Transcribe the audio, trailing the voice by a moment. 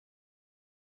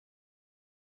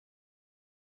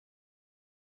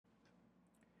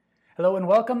Hello and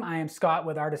welcome. I am Scott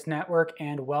with Artist Network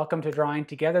and welcome to Drawing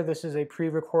Together. This is a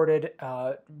pre-recorded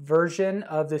version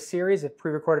of the series, a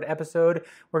pre-recorded episode.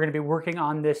 We're going to be working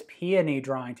on this peony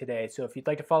drawing today. So if you'd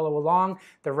like to follow along,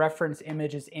 the reference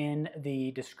image is in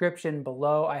the description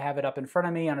below. I have it up in front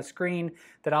of me on a screen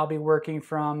that I'll be working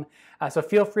from. So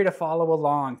feel free to follow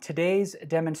along. Today's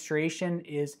demonstration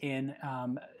is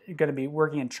going to be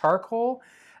working in charcoal.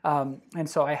 And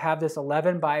so I have this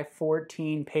 11 by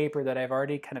 14 paper that I've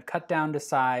already kind of cut down to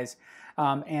size,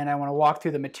 and I want to walk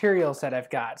through the materials that I've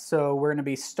got. So we're going to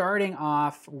be starting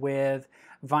off with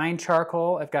vine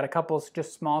charcoal. I've got a couple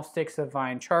just small sticks of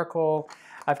vine charcoal.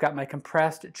 I've got my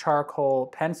compressed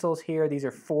charcoal pencils here. These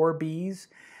are 4Bs.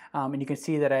 And you can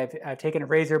see that I've taken a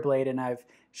razor blade and I've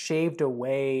shaved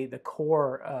away the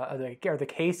core or the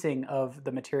casing of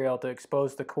the material to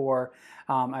expose the core.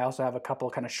 I also have a couple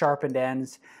kind of sharpened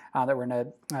ends that we're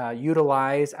going to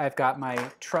utilize. I've got my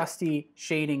trusty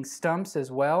shading stumps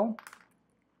as well.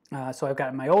 So I've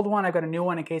got my old one, I've got a new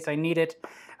one in case I need it.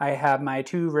 I have my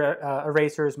two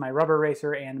erasers, my rubber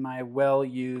eraser and my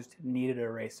well-used kneaded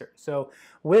eraser. So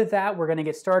with that, we're going to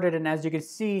get started, and as you can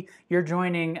see, you're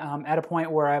joining at a point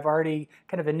where I've already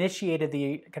kind of initiated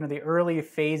the early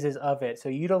phases of it. So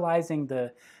utilizing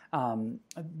the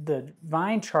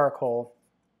vine charcoal,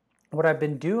 what I've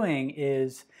been doing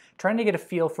is trying to get a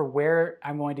feel for where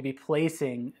I'm going to be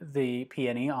placing the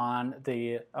peony on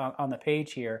the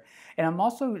page here. And I'm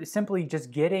also simply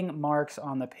just getting marks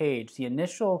on the page. The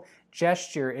initial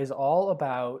gesture is all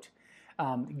about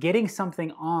getting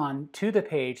something on to the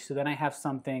page so then I have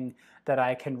something that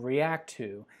I can react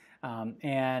to.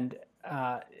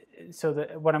 So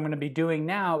what I'm going to be doing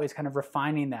now is kind of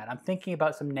refining that. I'm thinking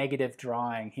about some negative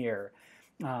drawing here.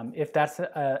 If that's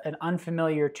an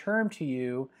unfamiliar term to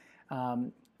you,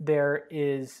 there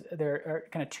are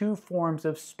kind of two forms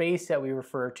of space that we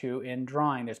refer to in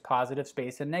drawing. There's positive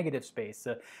space and negative space.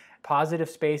 The positive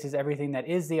space is everything that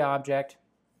is the object.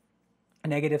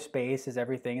 Negative space is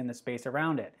everything in the space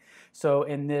around it. So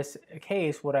in this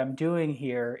case, what I'm doing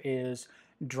here is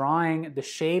drawing the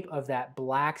shape of that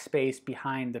black space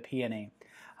behind the peony.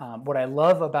 What I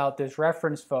love about this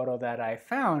reference photo that I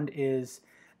found is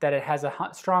that it has a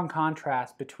strong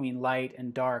contrast between light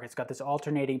and dark. It's got this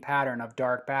alternating pattern of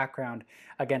dark background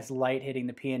against light hitting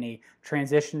the peony,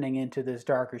 transitioning into this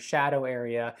darker shadow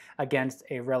area against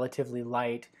a relatively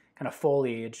light kind of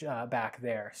foliage back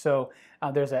there. So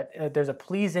there's a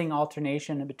pleasing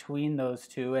alternation between those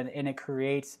two, and it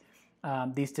creates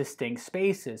these distinct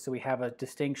spaces. So we have a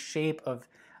distinct shape of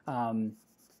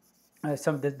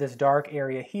this dark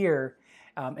area here.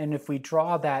 And if we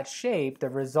draw that shape, the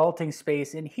resulting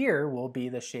space in here will be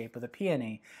the shape of the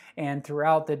peony. And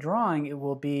throughout the drawing, it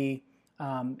will be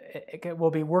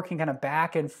working kind of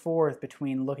back and forth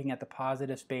between looking at the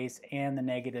positive space and the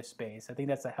negative space. I think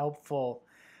that's a helpful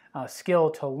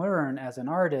skill to learn as an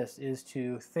artist, is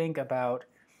to think about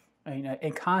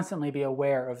and constantly be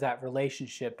aware of that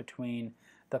relationship between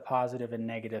the positive and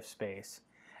negative space.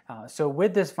 So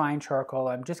with this vine charcoal,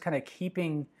 I'm just kind of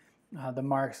keeping the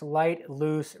marks light,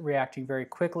 loose, reacting very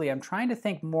quickly. I'm trying to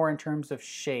think more in terms of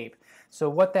shape. So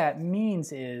what that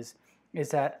means is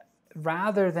that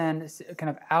rather than kind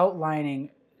of outlining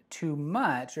too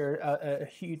much or a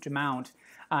huge amount,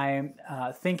 I'm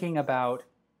thinking about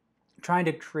trying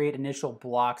to create initial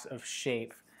blocks of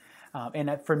shape.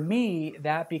 And for me,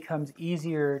 that becomes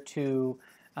easier to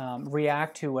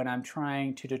react to when I'm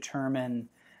trying to determine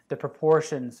the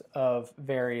proportions of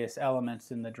various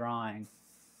elements in the drawing.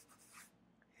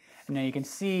 Now you can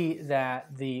see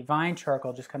that the vine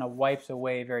charcoal just kind of wipes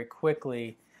away very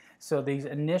quickly. So these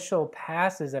initial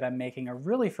passes that I'm making are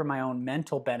really for my own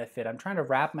mental benefit. I'm trying to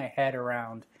wrap my head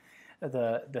around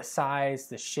the size,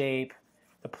 the shape,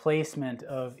 the placement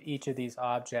of each of these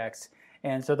objects.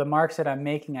 And so the marks that I'm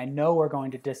making, I know are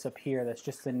going to disappear. That's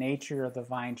just the nature of the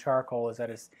vine charcoal, is that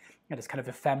it's kind of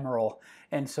ephemeral.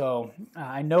 And so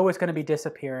I know it's going to be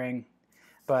disappearing,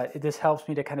 but this helps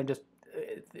me to kind of just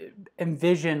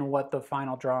envision what the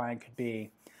final drawing could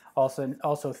be.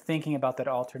 Also thinking about that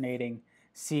alternating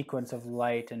sequence of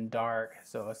light and dark.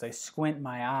 So as I squint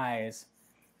my eyes,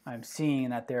 I'm seeing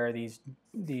that there are these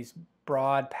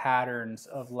broad patterns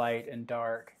of light and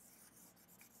dark.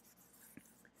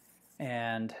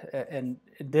 And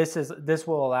this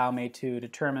will allow me to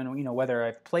determine whether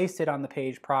I've placed it on the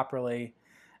page properly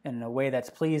and in a way that's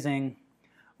pleasing,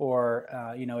 or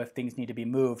if things need to be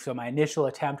moved. So my initial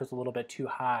attempt was a little bit too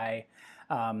high,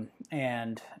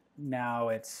 and now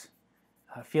it's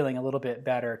feeling a little bit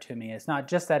better to me. It's not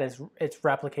just that it's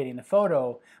replicating the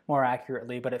photo more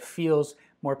accurately, but it feels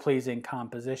more pleasing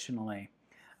compositionally.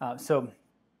 So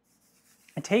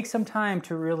it takes some time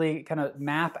to really kind of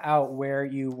map out where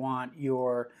you want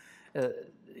uh,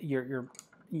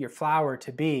 your flower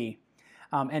to be.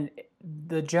 And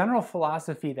the general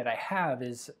philosophy that I have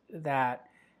is that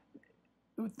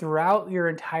throughout your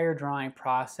entire drawing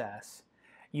process,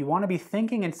 you want to be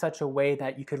thinking in such a way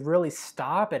that you could really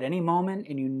stop at any moment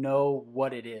and you know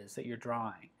what it is that you're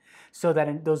drawing. So that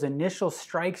in those initial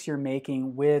strikes you're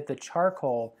making with the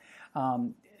charcoal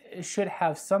should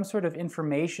have some sort of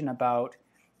information about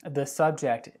the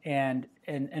subject, and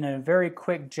in a very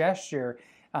quick gesture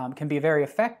can be very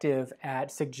effective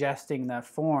at suggesting the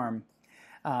form.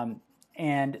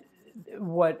 And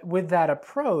with that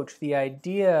approach, the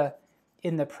idea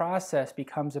in the process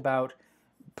becomes about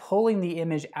pulling the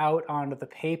image out onto the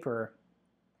paper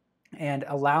and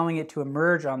allowing it to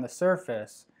emerge on the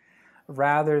surface,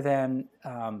 rather than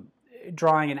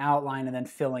drawing an outline and then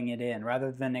filling it in,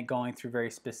 rather than it going through very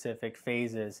specific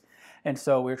phases. And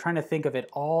so we're trying to think of it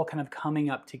all kind of coming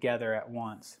up together at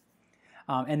once.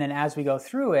 And then as we go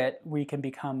through it, we can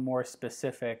become more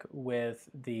specific with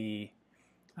the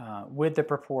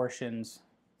proportions,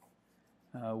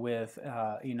 with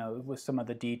some of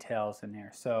the details in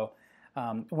there. So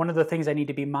one of the things I need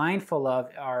to be mindful of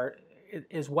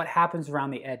is what happens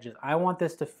around the edges. I want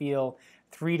this to feel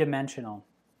three-dimensional,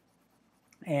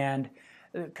 and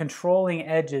controlling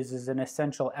edges is an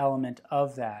essential element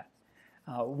of that.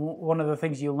 One of the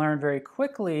things you learn very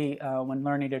quickly when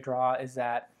learning to draw is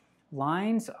that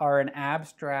lines are an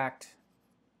abstract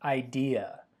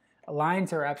idea.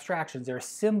 Lines are abstractions. They're a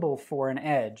symbol for an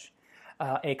edge.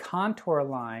 A contour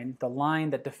line, the line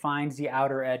that defines the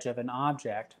outer edge of an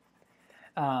object,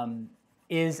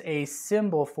 is a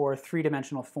symbol for a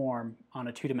three-dimensional form on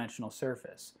a two-dimensional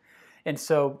surface. And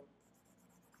so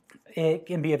it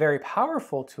can be a very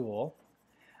powerful tool,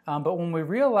 but when we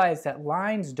realize that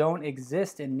lines don't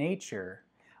exist in nature,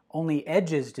 only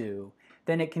edges do,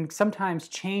 then it can sometimes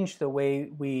change the way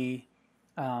we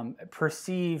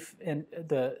perceive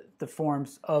the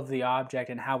forms of the object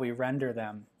and how we render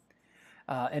them.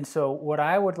 And so what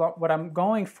I'm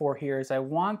going for here is I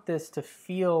want this to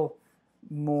feel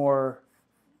more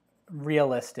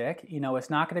realistic. It's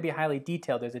not going to be highly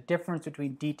detailed. There's a difference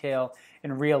between detail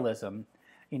and realism.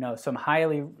 Some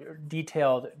highly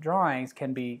detailed drawings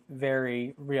can be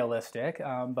very realistic,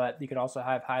 but you could also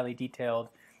have highly detailed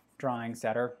drawings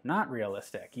that are not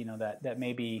realistic, that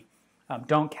maybe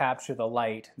don't capture the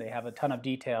light. They have a ton of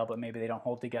detail, but maybe they don't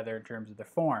hold together in terms of the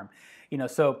form.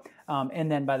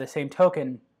 And then by the same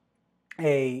token,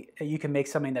 you can make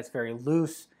something that's very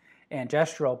loose and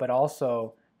gestural, but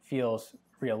also feels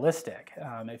realistic.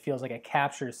 It feels like it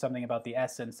captures something about the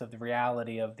essence of the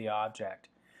reality of the object.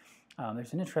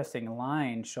 There's an interesting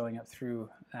line showing up through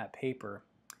that paper.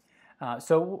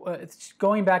 So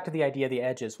going back to the idea of the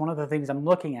edges, one of the things I'm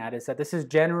looking at is that this is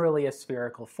generally a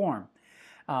spherical form.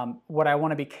 What I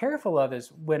want to be careful of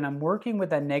is when I'm working with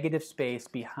that negative space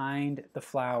behind the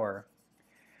flower,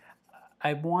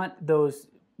 I want those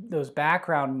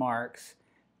background marks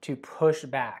to push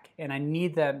back, and I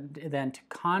need them then to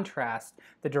contrast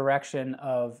the direction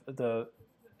of the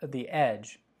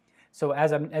edge. So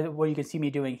what you can see me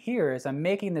doing here is I'm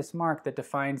making this mark that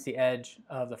defines the edge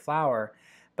of the flower,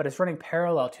 but it's running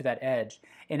parallel to that edge.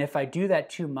 And if I do that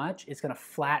too much, it's going to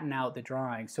flatten out the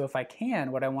drawing. So if I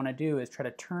can, what I want to do is try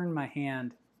to turn my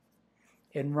hand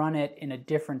and run it in a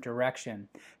different direction.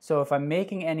 So if I'm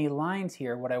making any lines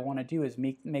here, what I want to do is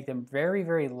make them very,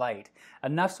 very light,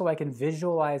 enough so I can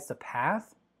visualize the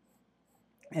path,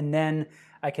 and then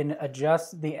I can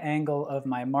adjust the angle of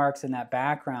my marks in that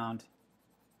background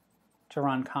to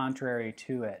run contrary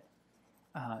to it.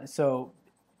 So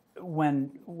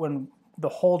when the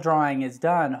whole drawing is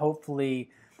done, hopefully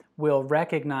we'll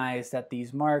recognize that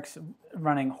these marks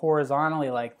running horizontally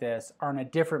like this are in a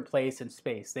different place in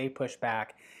space. They push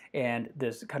back, and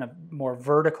this kind of more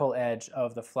vertical edge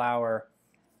of the flower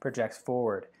projects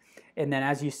forward. And then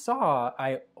as you saw,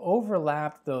 I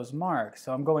overlapped those marks.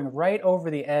 So I'm going right over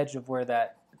the edge of where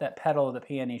that petal of the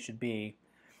peony should be.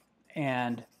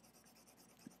 And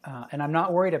I'm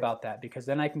not worried about that, because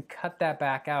then I can cut that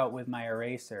back out with my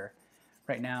eraser.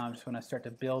 Right now I'm just going to start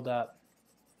to build up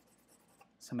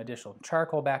some additional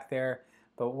charcoal back there.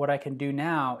 But what I can do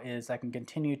now is I can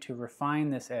continue to refine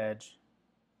this edge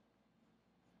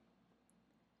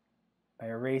by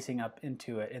erasing up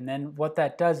into it. And then what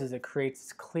that does is it creates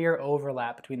this clear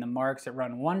overlap between the marks that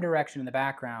run one direction in the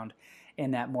background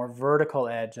and that more vertical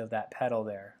edge of that petal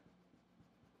there.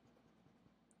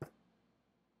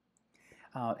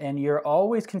 And you're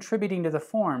always contributing to the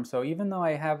form. So even though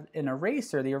I have an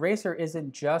eraser, the eraser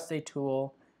isn't just a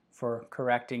tool for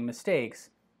correcting mistakes.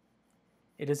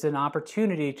 It is an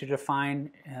opportunity to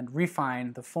define and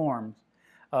refine the forms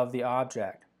of the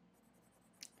object.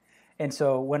 And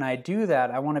so when I do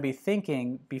that, I want to be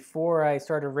thinking before I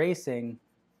start erasing,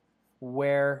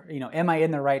 where, am I in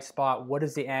the right spot? What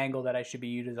is the angle that I should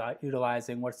be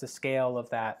utilizing? What's the scale of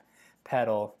that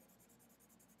petal,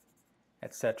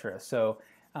 etc. So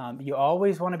you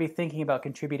always want to be thinking about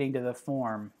contributing to the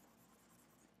form.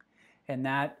 And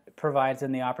that provides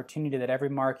then the opportunity that every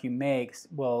mark you make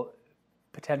will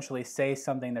potentially say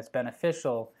something that's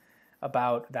beneficial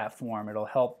about that form. It'll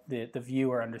help the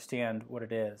viewer understand what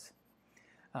it is.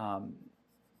 And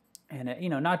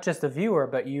not just the viewer,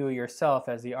 but you yourself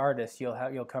as the artist,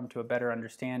 you'll come to a better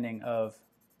understanding of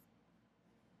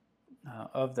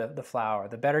the flower.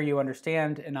 The better you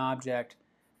understand an object,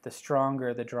 the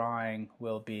stronger the drawing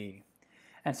will be.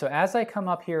 And so as I come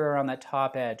up here around that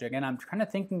top edge, again, I'm kind of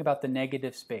thinking about the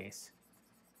negative space.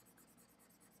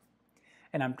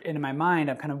 And in my mind,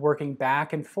 I'm kind of working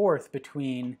back and forth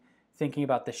between thinking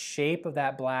about the shape of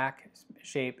that black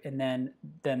shape and then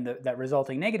that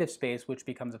resulting negative space, which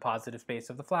becomes a positive space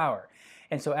of the flower.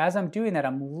 And so as I'm doing that,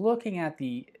 I'm looking at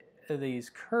these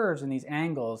curves and these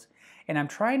angles, and I'm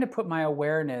trying to put my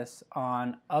awareness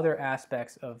on other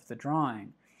aspects of the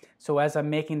drawing. So as I'm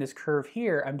making this curve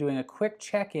here, I'm doing a quick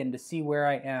check-in to see where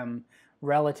I am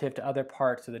relative to other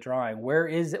parts of the drawing.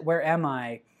 Where am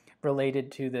I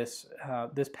related to this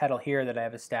petal here that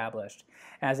I've established?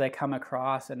 As I come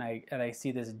across and I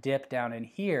see this dip down in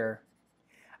here,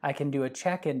 I can do a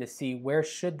check-in to see where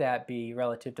should that be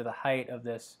relative to the height of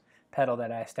this petal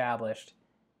that I established.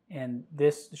 And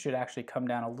this should actually come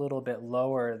down a little bit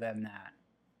lower than that.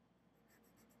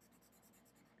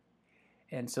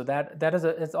 And so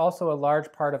it's also a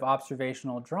large part of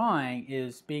observational drawing,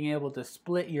 is being able to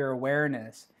split your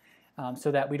awareness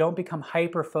so that we don't become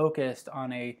hyper-focused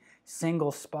on a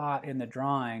single spot in the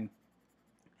drawing,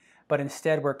 but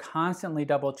instead we're constantly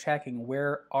double-checking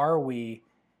where are we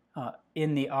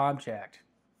in the object.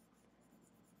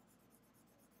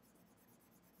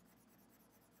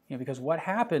 Because what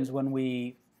happens when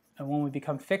we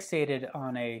become fixated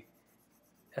on a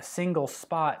single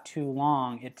spot too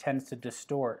long, it tends to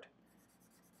distort.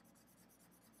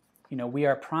 We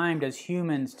are primed as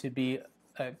humans to be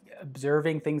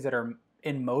observing things that are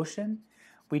in motion.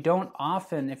 We don't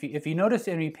often, if you notice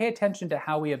and you pay attention to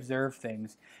how we observe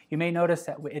things, you may notice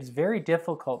that it's very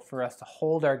difficult for us to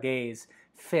hold our gaze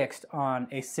fixed on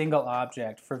a single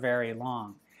object for very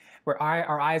long, where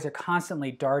our eyes are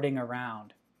constantly darting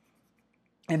around.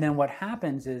 And then what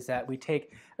happens is that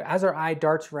as our eye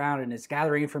darts around and is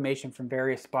gathering information from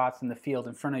various spots in the field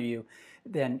in front of you,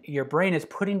 then your brain is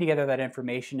putting together that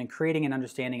information and creating an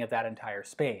understanding of that entire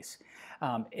space.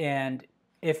 And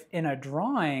if in a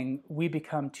drawing we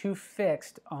become too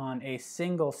fixed on a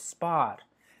single spot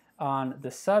on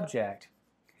the subject,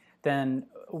 then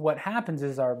what happens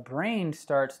is our brain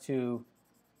starts to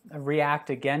react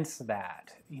against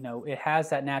that. It has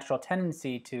that natural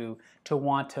tendency to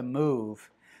want to move,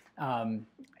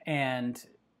 and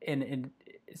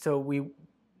so we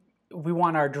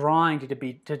want our drawing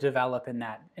to develop in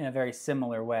a very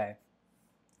similar way.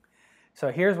 So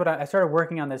here's what I started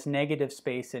working on, this negative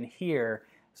space in here,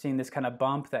 seeing this kind of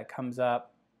bump that comes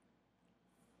up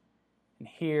in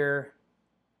here.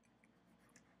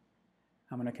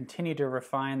 I'm going to continue to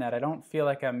refine that. I don't feel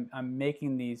like I'm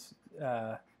making these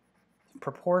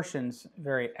proportions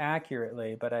very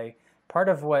accurately, but part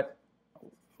of what,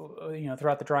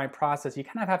 throughout the drawing process, you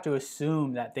kind of have to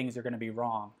assume that things are going to be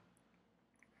wrong,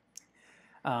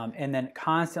 and then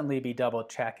constantly be double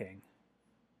checking.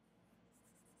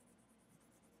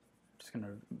 Just going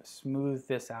to smooth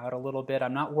this out a little bit.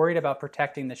 I'm not worried about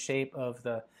protecting the shape of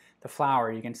the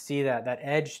flower. You can see that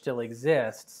edge still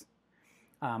exists.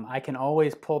 I can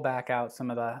always pull back out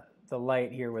some of the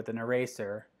light here with an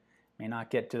eraser. May not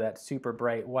get to that super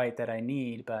bright white that I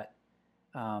need, but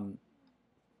I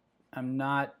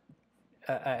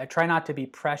try not to be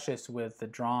precious with the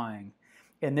drawing.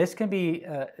 And this can be,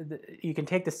 you can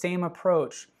take the same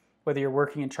approach whether you're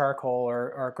working in charcoal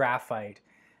or graphite.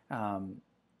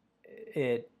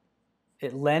 It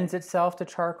lends itself to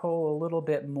charcoal a little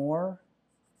bit more,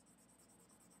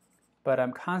 but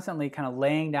I'm constantly kind of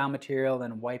laying down material,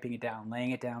 then wiping it down,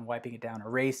 laying it down, wiping it down,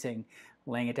 erasing,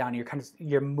 laying it down.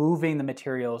 You're moving the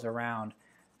materials around,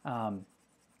 and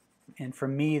for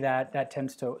me that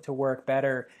tends to work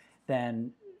better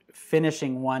than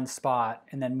finishing one spot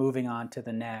and then moving on to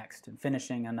the next, and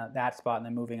finishing on that spot and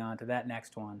then moving on to that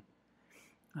next one,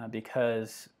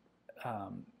 because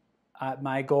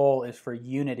my goal is for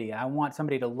unity. I want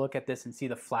somebody to look at this and see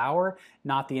the flower,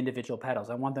 not the individual petals.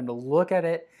 I want them to look at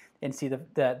it and see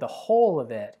the whole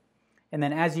of it, And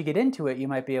then as you get into it, you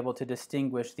might be able to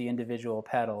distinguish the individual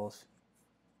petals.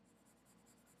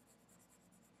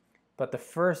 But the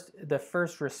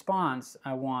first response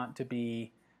I want to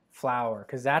be flower,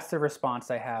 because that's the response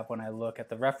I have when I look at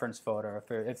the reference photo.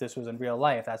 If this was in real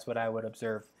life, that's what I would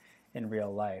observe in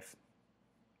real life.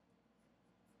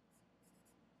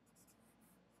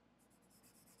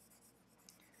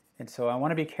 And so I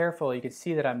want to be careful. You can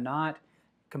see that I'm not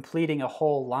completing a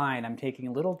whole line. I'm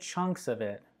taking little chunks of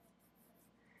it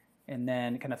and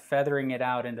then kind of feathering it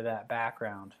out into that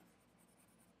background.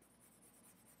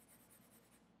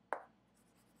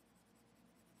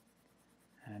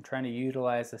 And I'm trying to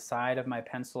utilize the side of my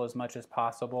pencil as much as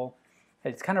possible.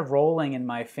 It's kind of rolling in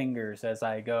my fingers as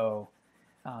I go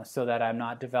so that I'm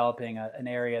not developing an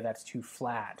area that's too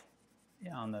flat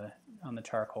on the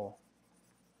charcoal.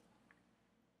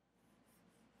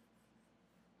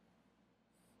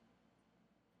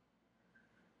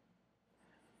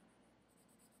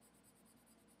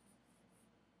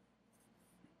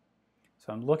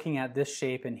 So I'm looking at this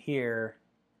shape in here,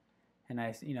 and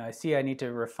I see I need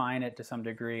to refine it to some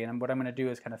degree. And what I'm going to do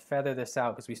is kind of feather this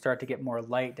out because we start to get more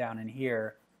light down in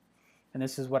here. And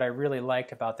this is what I really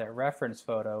liked about that reference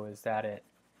photo, is that it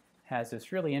has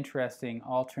this really interesting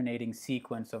alternating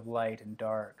sequence of light and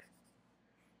dark.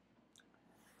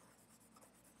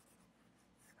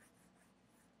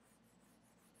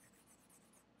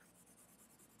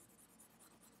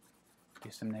 Do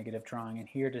some negative drawing in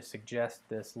here to suggest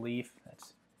this leaf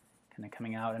that's kind of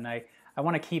coming out. And I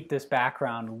want to keep this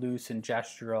background loose and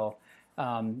gestural.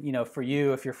 For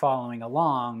you, if you're following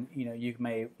along, you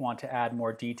may want to add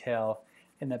more detail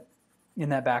in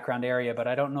that background area, but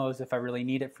I don't know as if I really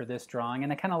need it for this drawing.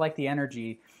 And I kind of like the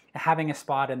energy, having a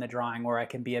spot in the drawing where I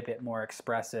can be a bit more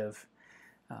expressive.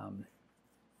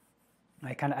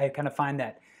 I kind of find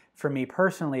that for me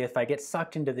personally, if I get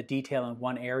sucked into the detail in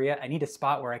one area, I need a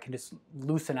spot where I can just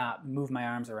loosen up, move my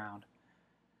arms around.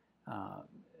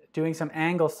 Doing some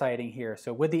angle sighting here.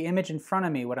 So with the image in front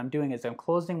of me, what I'm doing is I'm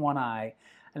closing one eye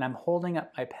and I'm holding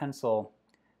up my pencil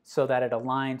so that it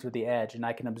aligns with the edge, and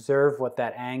I can observe what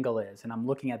that angle is. And I'm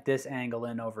looking at this angle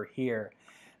in over here.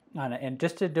 And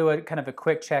just to do a kind of a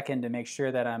quick check-in to make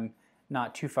sure that I'm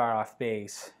not too far off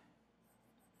base.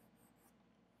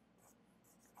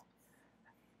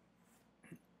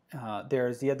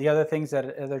 There's the other things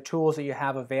other tools that you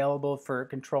have available for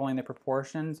controlling the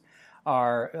proportions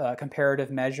are comparative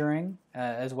measuring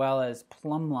as well as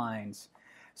plumb lines.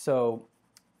 So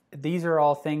these are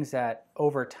all things that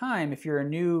over time, if you're a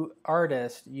new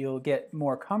artist, you'll get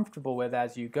more comfortable with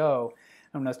as you go.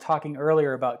 And when I was talking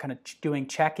earlier about kind of doing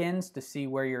check-ins to see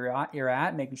where you're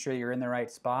at, making sure you're in the right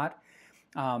spot,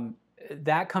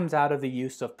 that comes out of the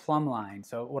use of plumb line.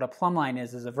 So what a plumb line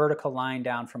is a vertical line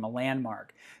down from a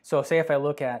landmark. So say if I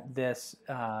look at this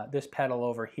petal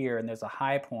over here and there's a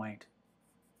high point,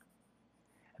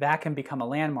 that can become a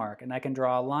landmark, and I can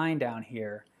draw a line down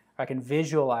here. I can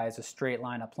visualize a straight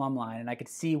line, a plumb line, and I could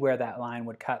see where that line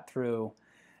would cut through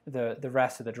the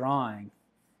rest of the drawing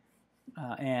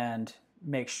and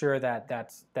make sure that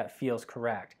that feels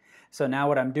correct. So now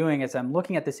what I'm doing is I'm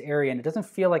looking at this area and it doesn't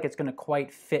feel like it's going to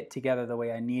quite fit together the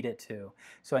way I need it to.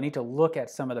 So I need to look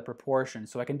at some of the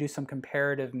proportions so I can do some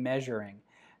comparative measuring.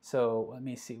 So let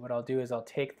me see, what I'll do is I'll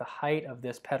take the height of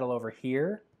this petal over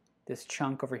here, this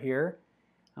chunk over here.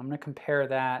 I'm going to compare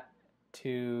that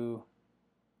to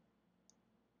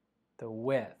the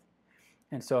width.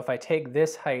 And so if I take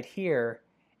this height here,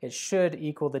 it should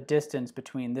equal the distance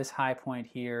between this high point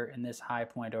here and this high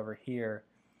point over here.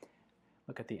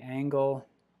 Look at the angle.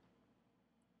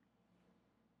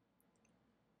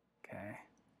 Okay.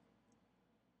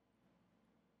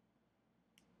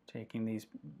 Taking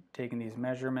these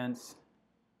measurements.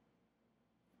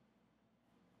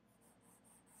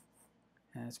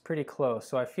 And it's pretty close.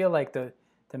 So I feel like the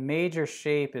major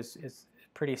shape is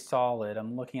pretty solid.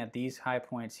 I'm looking at these high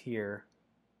points here.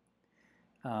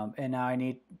 And now I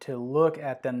need to look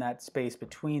at then that space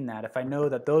between that. If I know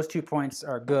that those 2 points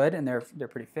are good and they're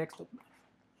pretty fixed, let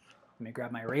me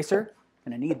grab my eraser,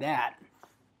 and I need that.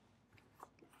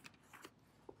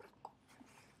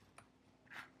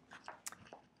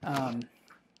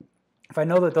 If I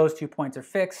know that those 2 points are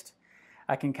fixed,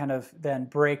 I can kind of then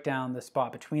break down the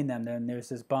spot between them. Then there's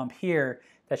this bump here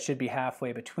that should be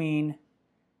halfway between.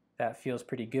 That feels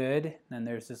pretty good. Then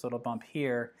there's this little bump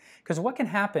here. Because what can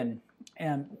happen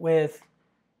as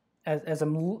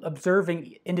I'm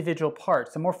observing individual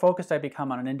parts, the more focused I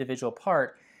become on an individual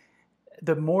part,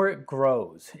 the more it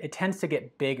grows. It tends to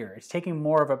get bigger. It's taking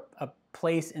more of a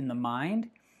place in the mind.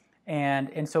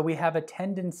 And so we have a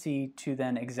tendency to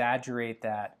then exaggerate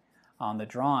that on the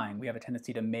drawing. We have a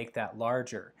tendency to make that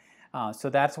larger. So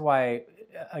that's why,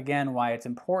 again, why it's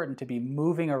important to be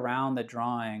moving around the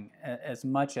drawing as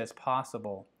much as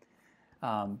possible,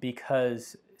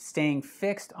 because staying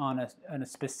fixed on a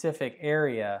specific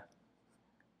area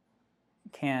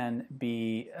can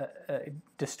be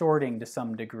distorting to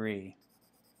some degree.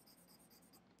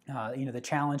 You know, the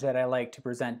challenge that I like to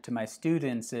present to my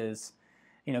students is,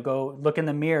 you know, go look in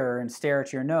the mirror and stare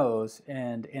at your nose,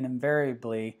 and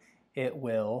invariably it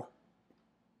will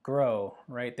grow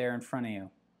right there in front of you.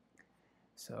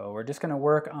 So we're just going to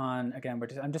work on, again,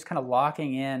 I'm just kind of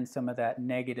locking in some of that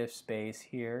negative space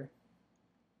here.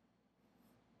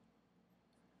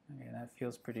 Okay, that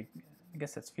feels pretty, I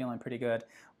guess that's feeling pretty good.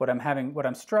 What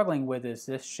I'm struggling with is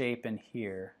this shape in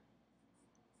here.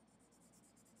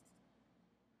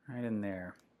 Right in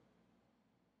there.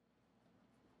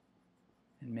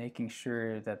 And making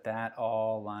sure that that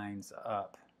all lines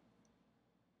up.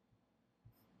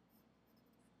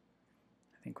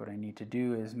 I think what I need to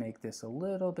do is make this a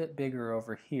little bit bigger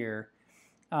over here.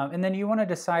 And then you want to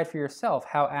decide for yourself,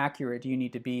 how accurate do you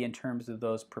need to be in terms of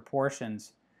those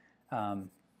proportions.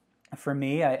 For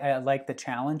me, I like the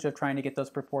challenge of trying to get those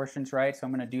proportions right, so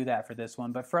I'm going to do that for this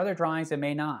one. But for other drawings, it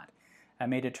may not. I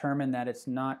may determine that it's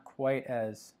not quite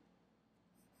as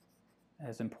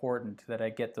important that I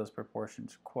get those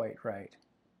proportions quite right.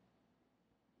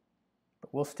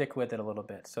 But we'll stick with it a little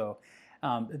bit. So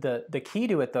the key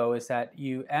to it, though, is that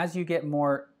as you get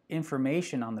more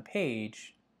information on the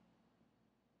page,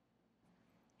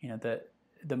 you know,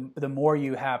 the more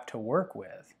you have to work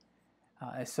with.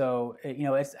 So you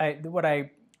know, what I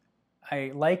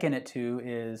liken it to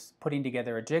is putting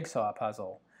together a jigsaw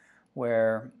puzzle,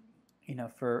 where, you know,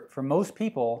 for most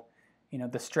people, you know,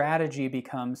 the strategy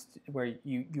becomes where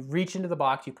you reach into the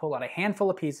box, you pull out a handful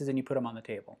of pieces, and you put them on the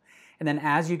table. And then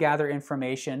as you gather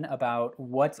information about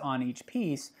what's on each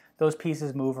piece, those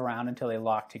pieces move around until they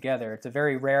lock together. It's a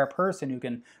very rare person who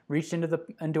can reach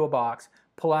into a box,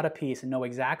 pull out a piece, and know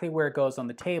exactly where it goes on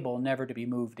the table, never to be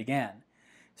moved again.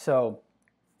 So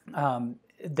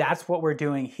that's what we're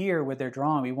doing here with their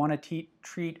drawing. We want to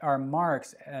treat our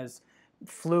marks as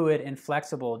fluid and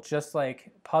flexible, just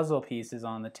like puzzle pieces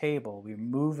on the table. We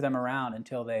move them around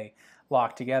until they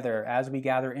lock together. As we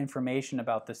gather information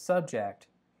about the subject,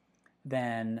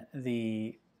 then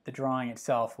the drawing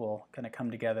itself will kind of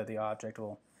come together, the object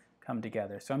will come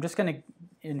together. So I'm just going to,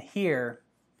 in here,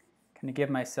 kind of give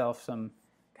myself some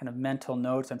kind of mental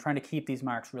notes. I'm trying to keep these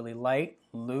marks really light,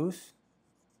 loose.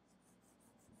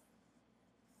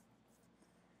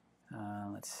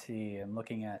 Let's see, I'm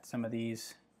looking at some of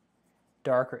these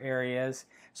darker areas.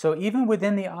 So even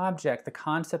within the object, the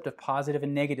concept of positive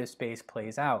and negative space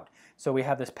plays out. So we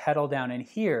have this petal down in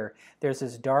here, there's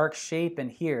this dark shape in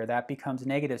here, that becomes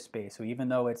negative space. So even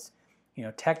though it's, you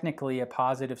know, technically a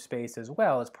positive space as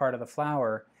well as part of the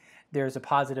flower, there's a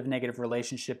positive-negative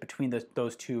relationship between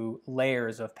those two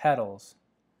layers of petals.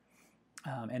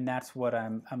 And that's what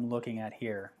I'm looking at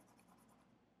here.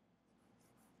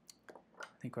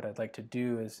 I think what I'd like to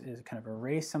do is kind of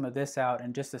erase some of this out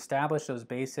and just establish those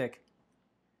basic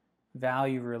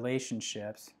value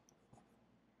relationships.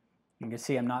 You can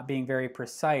see I'm not being very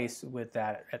precise with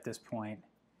that at this point.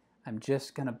 I'm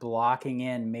just kind of blocking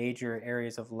in major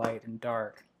areas of light and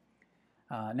dark.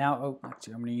 Now,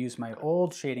 actually, I'm going to use my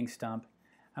old shading stump.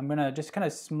 I'm going to just kind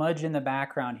of smudge in the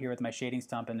background here with my shading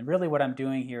stump, and really what I'm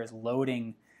doing here is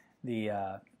loading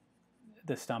the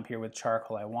stump here with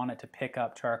charcoal. I want it to pick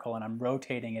up charcoal, and I'm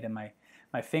rotating it in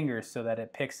my fingers so that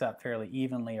it picks up fairly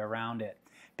evenly around it,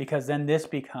 because then this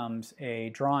becomes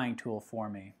a drawing tool for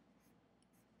me.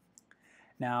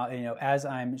 Now, you know, as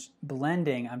I'm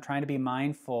blending, I'm trying to be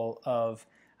mindful of,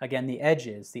 again, the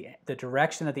edges, the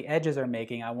direction that the edges are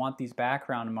making. I want these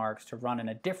background marks to run in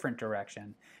a different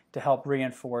direction to help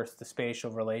reinforce the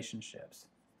spatial relationships.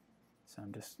 So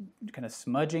I'm just kind of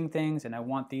smudging things, and I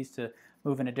want these to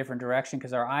move in a different direction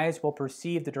because our eyes will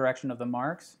perceive the direction of the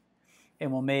marks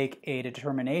and will make a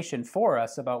determination for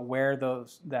us about where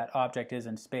that object is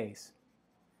in space.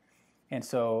 And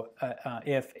so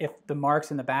if the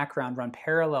marks in the background run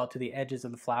parallel to the edges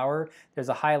of the flower, there's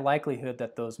a high likelihood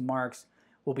that those marks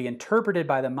will be interpreted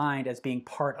by the mind as being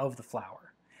part of the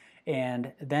flower.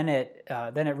 And then it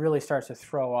really starts to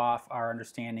throw off our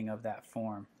understanding of that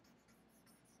form.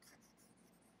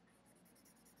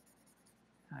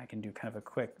 I can do kind of a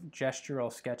quick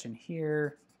gestural sketch in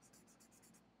here.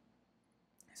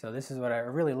 So this is what I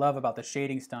really love about the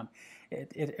shading stump,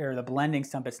 or the blending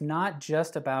stump. It's not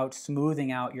just about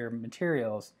smoothing out your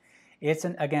materials. It's,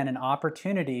 again, an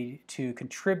opportunity to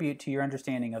contribute to your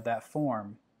understanding of that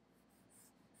form.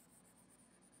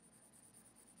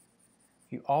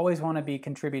 You always want to be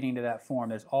contributing to that form.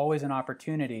 There's always an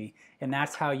opportunity, and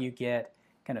that's how you get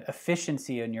kind of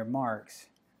efficiency in your marks.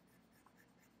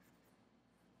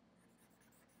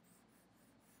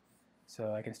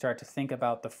 So I can start to think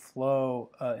about the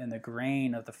flow and the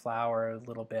grain of the flower a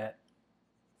little bit.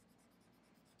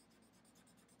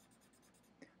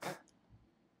 I'm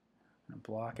going to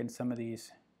block in some of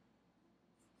these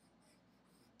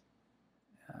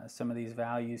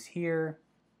values here.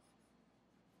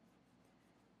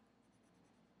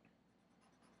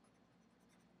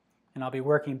 And I'll be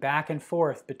working back and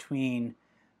forth between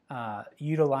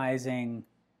utilizing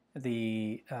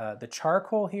the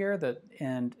charcoal here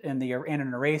and an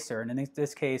eraser. And in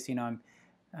this case, you know,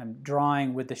 I'm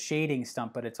drawing with the shading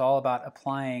stump, but it's all about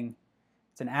applying.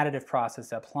 It's an additive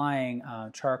process, applying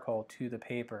charcoal to the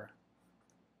paper.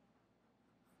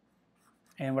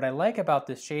 And what I like about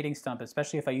this shading stump,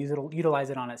 especially if I utilize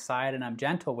it on its side and I'm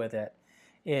gentle with it,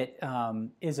 it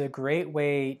is a great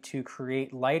way to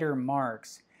create lighter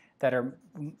marks that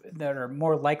are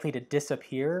more likely to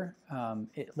disappear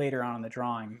later on in the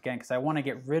drawing. Again, because I want to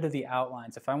get rid of the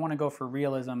outlines. If I want to go for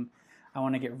realism, I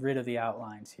want to get rid of the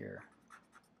outlines here.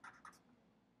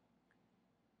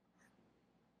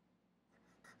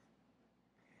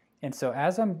 And so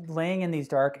as I'm laying in these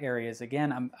dark areas,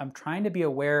 again, I'm trying to be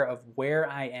aware of where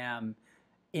I am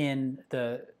in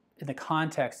the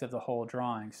context of the whole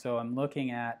drawing. So I'm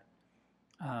looking at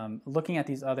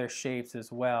these other shapes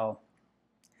as well.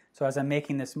 So as I'm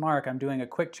making this mark, I'm doing a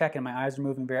quick check, and my eyes are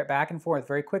moving back and forth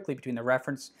very quickly between the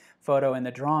reference photo and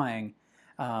the drawing.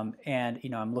 And you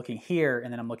know, I'm looking here,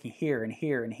 and then I'm looking here, and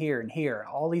here, and here, and here,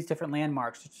 all these different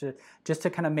landmarks, just to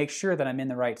kind of make sure that I'm in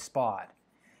the right spot.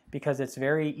 Because it's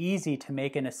very easy to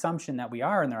make an assumption that we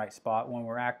are in the right spot when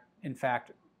we're in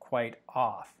fact quite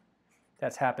off.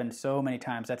 That's happened so many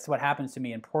times. That's what happens to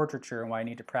me in portraiture, and why I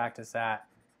need to practice that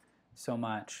so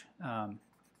much.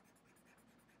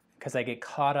 Because I get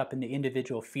caught up in the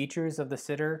individual features of the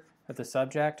sitter, of the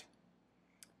subject,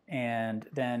 and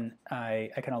then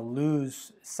I kind of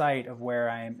lose sight of where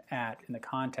I'm at in the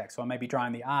context. So I might be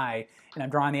drawing the eye, and I'm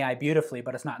drawing the eye beautifully,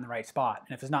 but it's not in the right spot.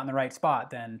 And if it's not in the right spot,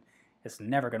 then it's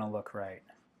never going to look right.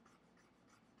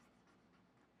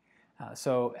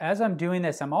 So as I'm doing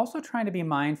this, I'm also trying to be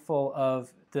mindful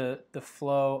of the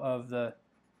flow of the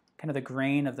kind of the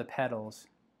grain of the petals,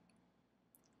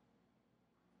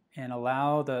 and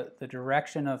allow the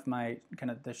direction of my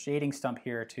kind of the shading stump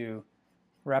here to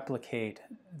replicate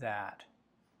that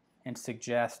and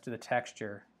suggest the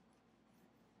texture.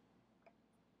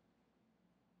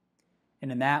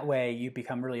 And in that way, you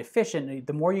become really efficient.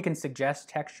 The more you can suggest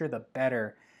texture, the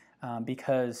better,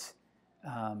 because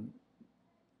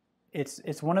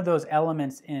it's one of those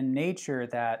elements in nature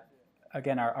that,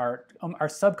 again, our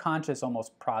subconscious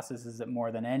almost processes it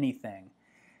more than anything.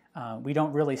 We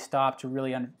don't really stop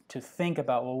to think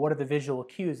about, well, what are the visual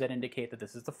cues that indicate that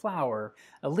this is the flower,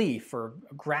 a leaf, or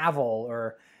gravel,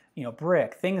 or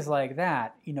brick, things like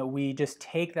that. We just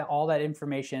take all that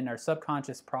information, our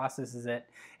subconscious processes it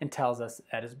and tells us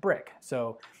that is brick.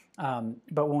 So,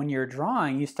 but when you're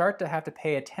drawing, you start to have to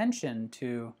pay attention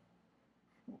to,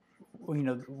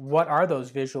 what are those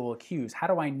visual cues? How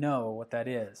do I know what that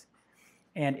is?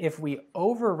 And if we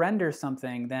over-render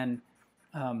something, then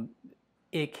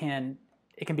it can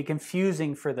be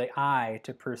confusing for the eye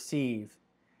to perceive.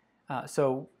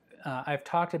 I've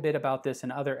talked a bit about this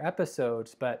in other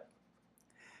episodes, but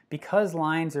because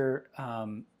lines are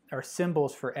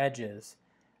symbols for edges,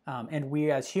 and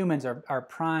we as humans are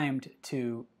primed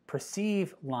to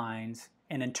perceive lines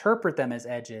and interpret them as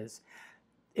edges,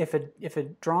 if a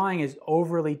drawing is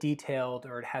overly detailed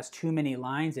or it has too many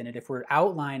lines in it, if we're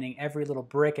outlining every little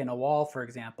brick in a wall, for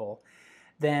example,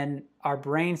 then our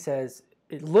brain says,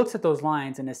 it looks at those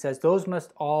lines and it says those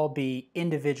must all be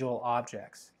individual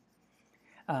objects.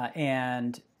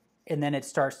 And then it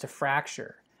starts to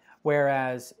fracture.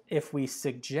 Whereas if we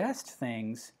suggest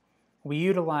things, we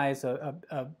utilize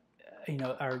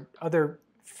our other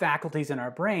faculties in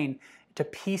our brain to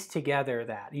piece together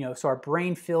that. So our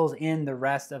brain fills in the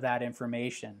rest of that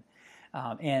information.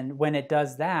 And when it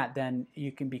does that, then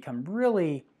you can become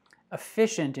really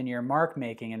efficient in your mark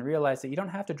making and realize that you don't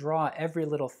have to draw every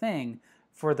little thing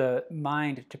for the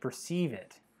mind to perceive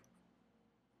it.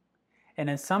 And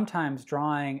then sometimes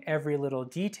drawing every little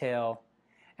detail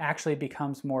actually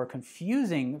becomes more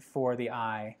confusing for the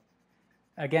eye,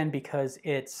 again, because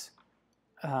it's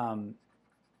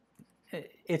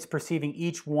perceiving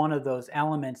each one of those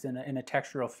elements in a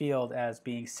textural field as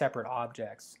being separate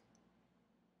objects.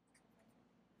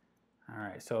 All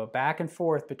right, so back and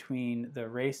forth between the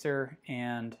eraser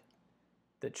and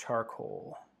the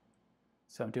charcoal.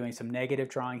 So I'm doing some negative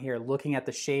drawing here, looking at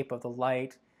the shape of the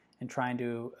light and trying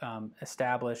to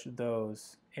establish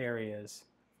those areas.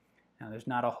 Now there's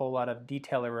not a whole lot of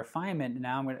detail or refinement.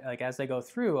 Now I'm gonna, like, as I go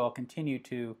through, I'll continue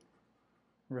to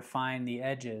refine the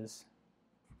edges.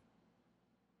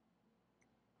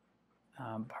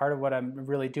 Part of what I'm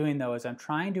really doing though is I'm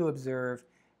trying to observe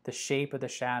the shape of the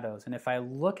shadows. And if I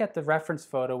look at the reference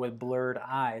photo with blurred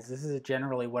eyes, this is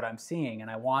generally what I'm seeing, and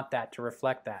I want that to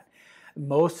reflect that.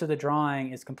 Most of the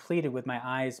drawing is completed with my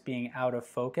eyes being out of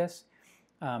focus.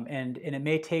 And it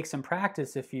may take some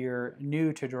practice if you're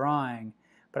new to drawing,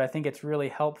 but I think it's really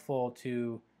helpful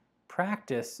to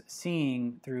practice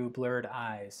seeing through blurred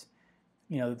eyes.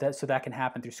 You know, so that can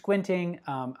happen through squinting.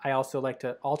 I also like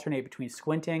to alternate between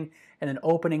squinting and then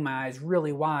opening my eyes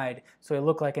really wide so I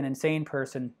look like an insane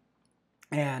person,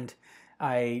 and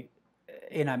I'm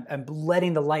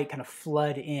letting the light kind of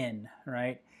flood in,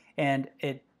 right? And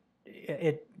it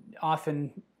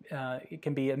often it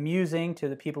can be amusing to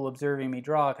the people observing me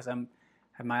draw because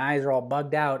my eyes are all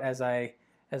bugged out as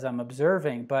I'm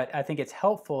observing, but I think it's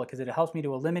helpful because it helps me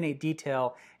to eliminate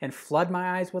detail and flood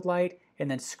my eyes with light, and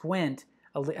then squint,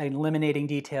 eliminating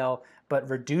detail but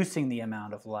reducing the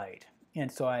amount of light.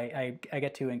 And so I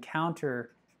get to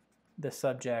encounter the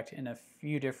subject in a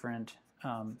few different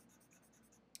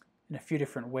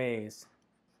ways.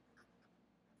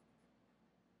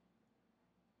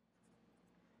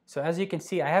 So as you can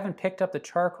see, I haven't picked up the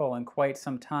charcoal in quite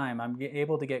some time. I'm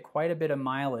able to get quite a bit of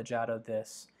mileage out of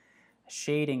this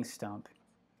shading stump.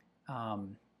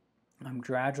 I'm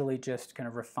gradually just kind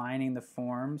of refining the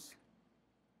forms.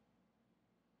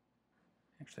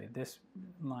 Actually, this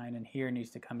line in here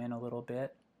needs to come in a little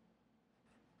bit.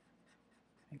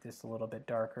 Make this a little bit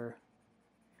darker.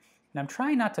 And I'm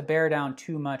trying not to bear down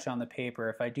too much on the paper.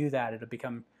 If I do that, it'll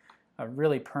become a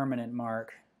really permanent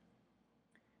mark.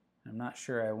 I'm not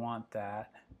sure I want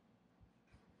that.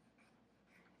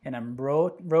 And I'm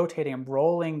rotating, I'm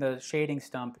rolling the shading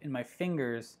stump in my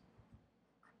fingers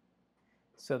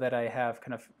so that I have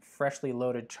kind of freshly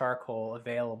loaded charcoal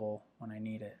available when I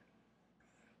need it.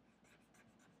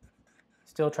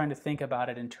 Still trying to think about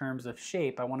it in terms of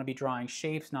shape. I want to be drawing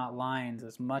shapes, not lines,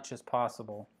 as much as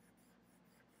possible.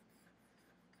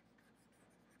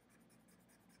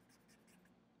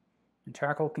 And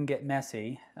charcoal can get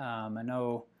messy. I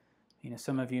know,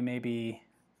 some of you may be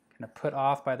kind of put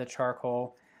off by the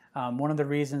charcoal. One of the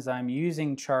reasons I'm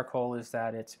using charcoal is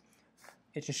that it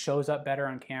just shows up better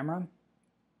on camera.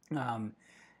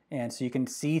 And so you can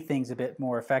see things a bit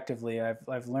more effectively.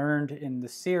 I've learned in the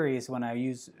series when I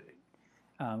use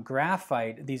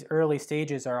graphite, these early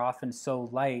stages are often so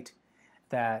light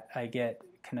that I get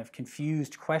kind of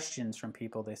confused questions from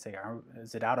people. They say,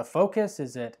 is it out of focus?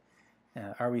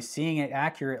 Are we seeing it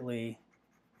accurately?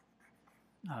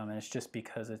 And it's just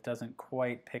because it doesn't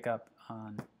quite pick up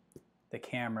on the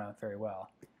camera very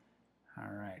well.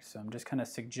 All right, so I'm just kind of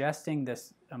suggesting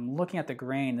this. I'm looking at the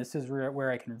grain. This is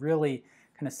where I can really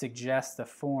kind of suggest the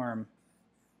form.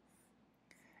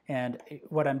 And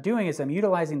what I'm doing is I'm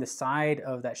utilizing the side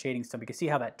of that shading stump. You can see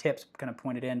how that tip's kind of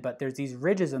pointed in, but there's these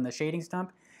ridges on the shading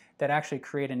stump that actually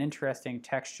create an interesting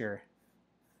texture.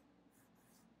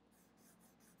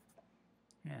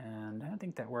 And I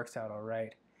think that works out all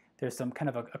right. There's some kind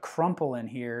of a crumple in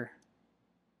here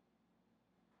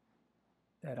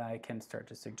that I can start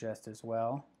to suggest as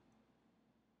well.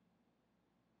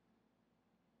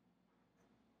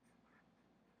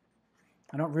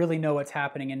 I don't really know what's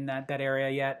happening in that area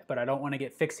yet, but I don't want to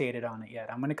get fixated on it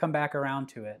yet. I'm going to come back around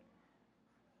to it.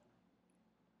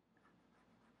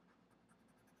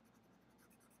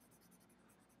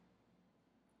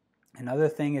 Another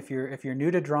thing, if you're new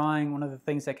to drawing, one of the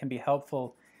things that can be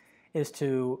helpful is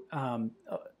to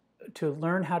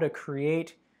learn how to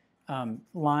create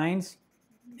lines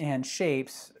and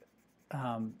shapes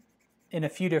in a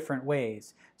few different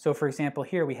ways. So, for example,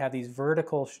 here we have these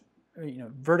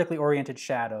vertically oriented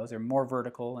shadows. They're more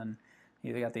vertical, and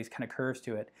they got these kind of curves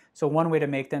to it. So one way to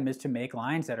make them is to make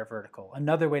lines that are vertical.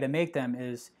 Another way to make them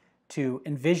is to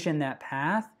envision that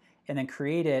path and then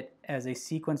create it as a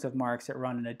sequence of marks that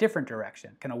run in a different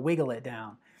direction, kind of wiggle it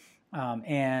down.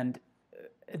 And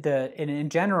in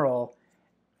general,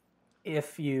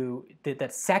 if you did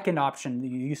that second option, the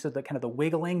use of the kind of the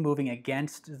wiggling, moving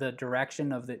against the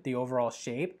direction of the overall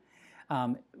shape,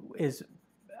 is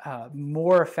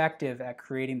more effective at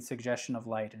creating the suggestion of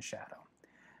light and shadow.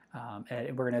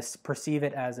 And we're going to perceive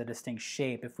it as a distinct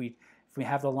shape. If we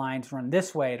have the lines run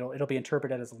this way, it'll be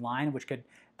interpreted as a line, which could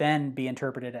then be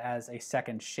interpreted as a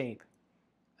second shape.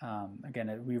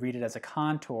 Again, we read it as a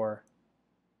contour,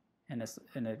 and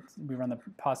we run the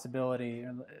possibility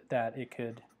that it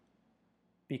could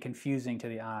be confusing to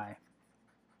the eye.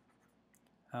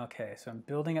 Okay, so I'm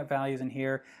building up values in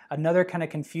here. Another kind of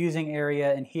confusing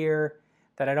area in here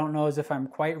that I don't know as if I'm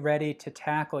quite ready to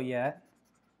tackle yet.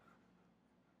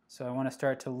 So I want to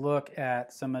start to look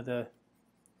at some of the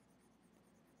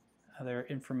other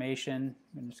information.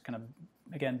 I'm just kind of,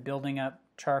 again, building up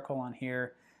charcoal on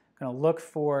here. I'm going to look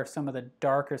for some of the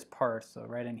darkest parts. So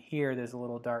right in here, there's a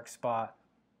little dark spot.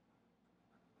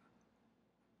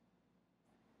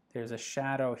 There's a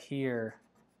shadow here.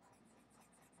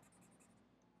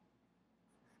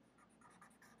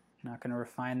 I'm not going to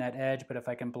refine that edge, but if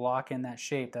I can block in that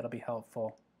shape, that'll be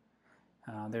helpful.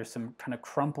 There's some kind of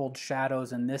crumpled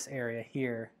shadows in this area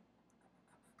here.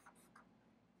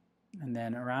 And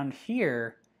then around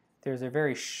here, there's a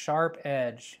very sharp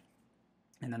edge,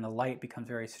 and then the light becomes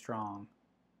very strong.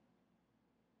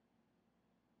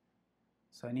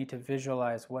 So I need to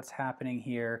visualize what's happening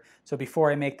here. So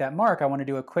before I make that mark, I want to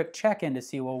do a quick check-in to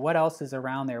see, well, what else is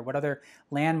around there? What other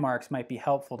landmarks might be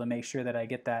helpful to make sure that I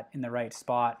get that in the right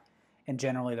spot and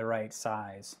generally the right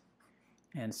size.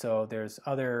 And so there's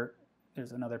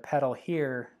another petal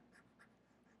here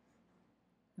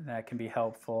that can be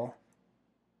helpful.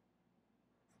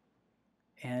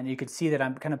 And you can see that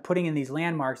I'm kind of putting in these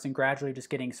landmarks and gradually just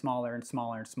getting smaller and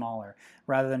smaller and smaller.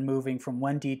 Rather than moving from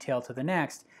one detail to the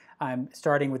next, I'm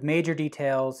starting with major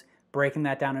details, breaking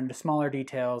that down into smaller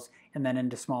details, and then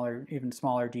into even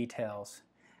smaller details.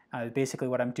 Basically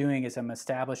what I'm doing is I'm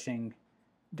establishing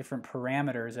different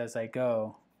parameters as I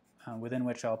go, within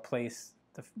which I'll place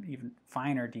the even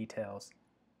finer details.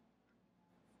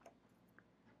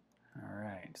 All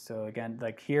right, so again,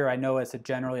 like here I know it's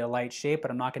generally a light shape,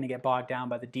 but I'm not going to get bogged down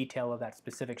by the detail of that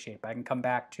specific shape. I can come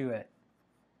back to it.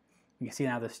 You can see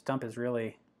now the stump is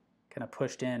really kind of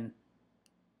pushed in.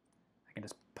 I can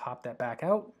just pop that back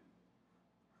out.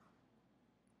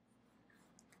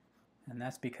 And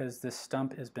that's because this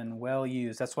stump has been well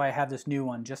used. That's why I have this new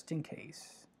one, just in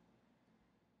case.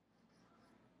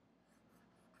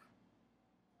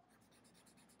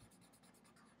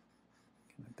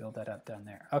 Build that up down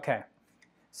there. Okay,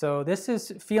 so this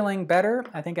is feeling better.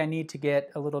 I think I need to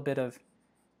get a little bit of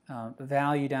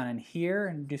value down in here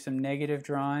and do some negative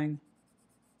drawing.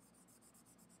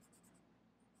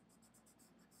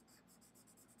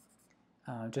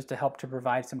 Just to help to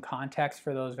provide some context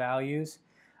for those values.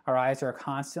 Our eyes are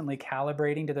constantly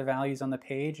calibrating to the values on the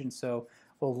page, and so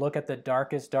we'll look at the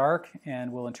darkest dark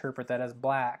and we'll interpret that as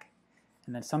black.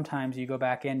 And then sometimes you go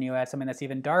back in and you add something that's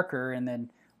even darker, and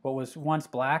then what was once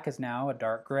black is now a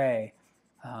dark gray.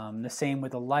 The same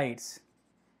with the lights.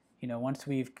 You know, once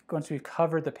we've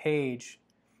covered the page,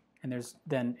 and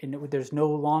there's no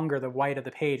longer the white of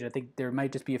the page. I think there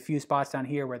might just be a few spots down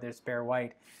here where there's bare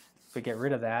white. If we get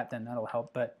rid of that, then that'll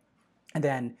help. And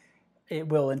then it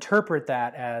will interpret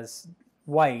that as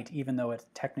white, even though it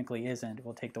technically isn't.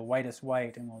 We'll take the whitest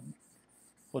white and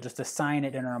we'll just assign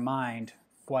it in our mind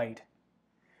white.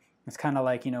 It's kind of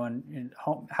like, you know, in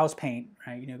house paint,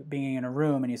 right? You know, being in a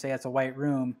room and you say it's a white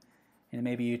room, and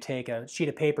maybe you take a sheet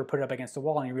of paper, put it up against the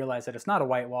wall, and you realize that it's not a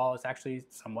white wall, it's actually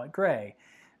somewhat gray.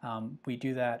 We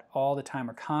do that all the time.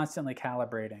 We're constantly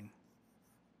calibrating.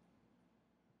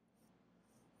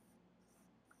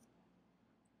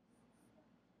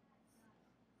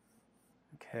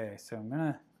 Okay, so I'm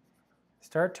going to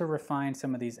start to refine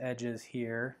some of these edges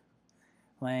here,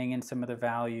 laying in some of the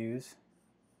values.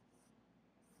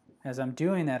 As I'm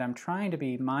doing that, I'm trying to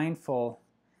be mindful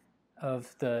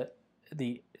of the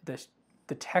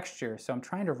texture. So I'm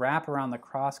trying to wrap around the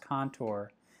cross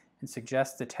contour and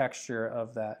suggest the texture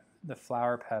of the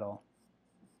flower petal.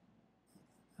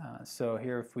 So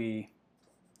here, if we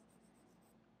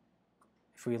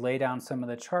lay down some of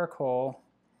the charcoal,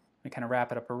 we kind of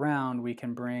wrap it up around, we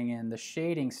can bring in the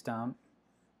shading stump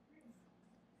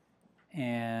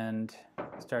and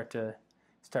start to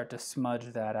smudge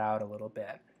that out a little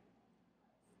bit.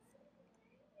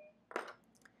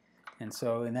 And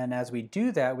then as we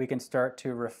do that, we can start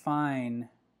to refine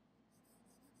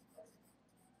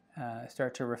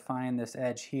this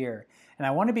edge here. And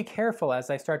I want to be careful as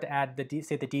I start to add the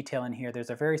detail in here. There's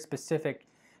a very specific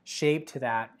shape to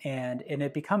that, and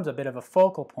it becomes a bit of a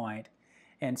focal point.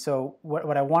 And so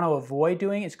what I want to avoid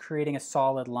doing is creating a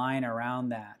solid line around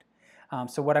that.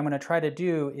 So what I'm going to try to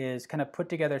do is kind of put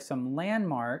together some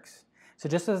landmarks. So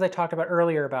just as I talked about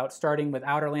earlier about starting with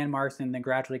outer landmarks and then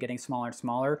gradually getting smaller and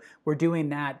smaller, we're doing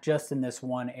that just in this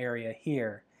one area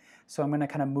here. So I'm going to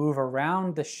kind of move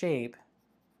around the shape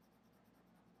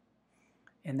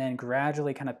and then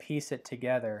gradually kind of piece it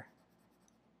together.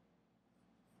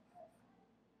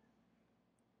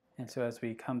 And so as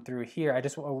we come through here,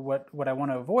 what I want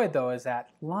to avoid though is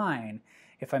that line.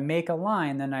 If I make a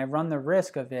line, then I run the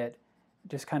risk of it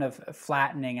just kind of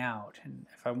flattening out. And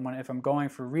if I'm going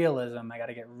for realism, I got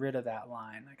to get rid of that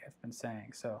line, like I've been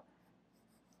saying. So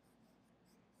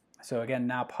again,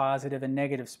 now positive and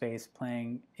negative space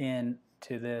playing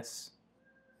into this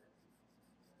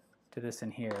in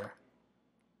here.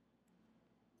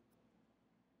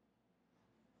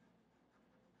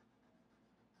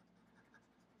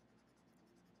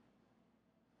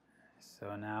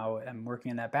 So now I'm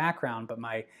working in that background, but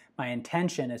my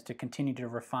intention is to continue to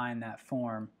refine that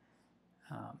form.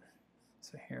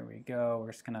 So here we go.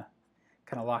 We're just gonna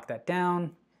kind of lock that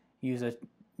down. Use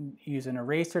an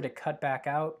eraser to cut back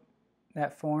out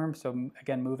that form. So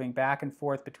again, moving back and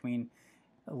forth between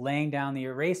laying down the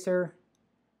eraser,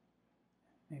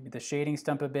 maybe the shading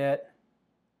stump a bit,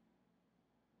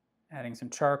 adding some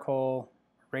charcoal,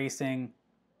 erasing,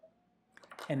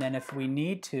 and then if we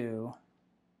need to,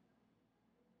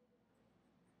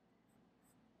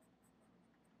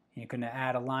 you're going to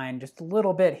add a line just a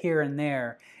little bit here and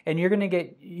there, and you're going to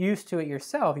get used to it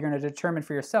yourself. You're going to determine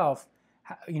for yourself,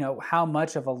 how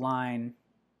much of a line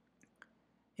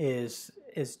is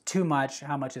too much,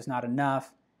 how much is not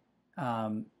enough.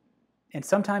 And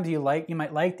sometimes you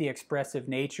might like the expressive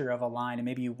nature of a line, and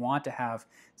maybe you want to have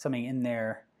something in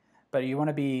there, but you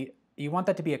want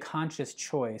that to be a conscious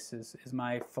choice. Is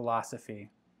my philosophy.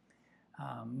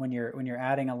 When you're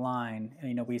adding a line,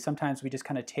 sometimes we just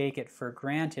kind of take it for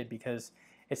granted because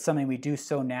it's something we do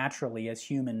so naturally as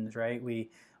humans, right? We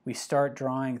start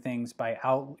drawing things by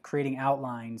creating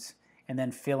outlines and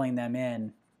then filling them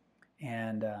in,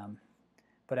 and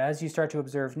but as you start to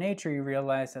observe nature, you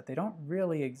realize that they don't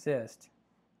really exist.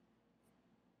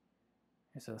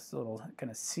 There's this little kind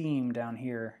of seam down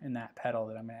here in that petal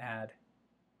that I'm going to add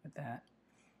with that.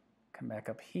 Come back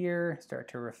up here, start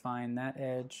to refine that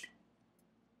edge.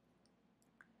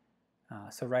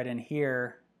 So right in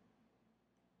here,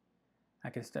 I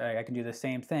can do the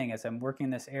same thing as I'm working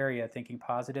this area, thinking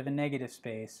positive and negative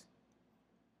space,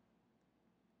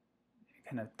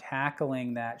 kind of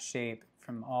tackling that shape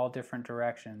from all different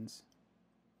directions.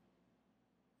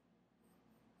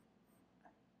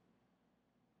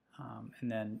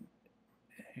 And then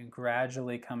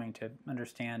gradually coming to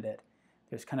understand it.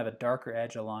 There's kind of a darker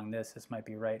edge along this. This might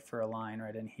be right for a line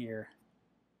right in here.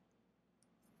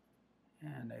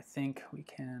 And I think we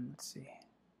can, let's see.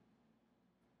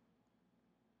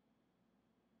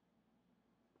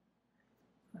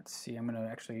 Let's see, I'm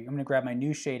gonna grab my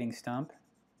new shading stump,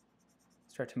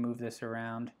 start to move this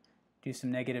around, do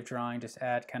some negative drawing, just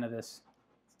add kind of this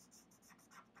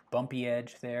bumpy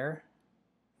edge there.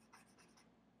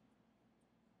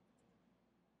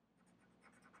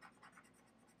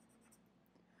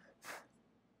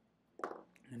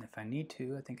 And if I need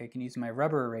to, I think I can use my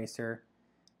rubber eraser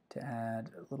to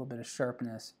add a little bit of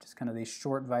sharpness, just kind of these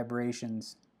short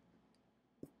vibrations.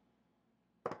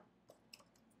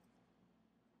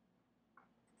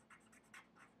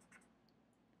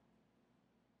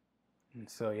 And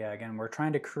so yeah, again, we're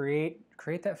trying to create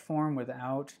that form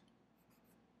without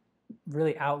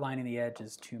really outlining the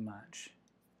edges too much.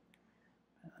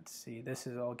 Let's see, this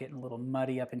is all getting a little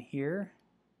muddy up in here.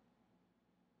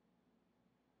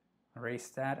 Erase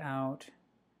that out.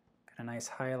 Got a nice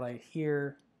highlight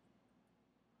here.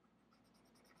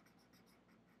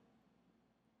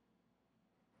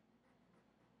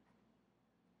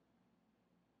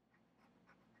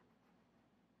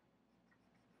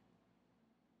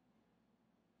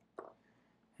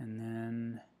 And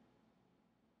then,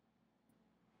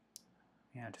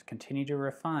 yeah, just continue to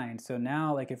refine. So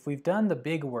now, like if we've done the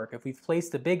big work, if we've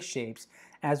placed the big shapes,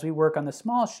 as we work on the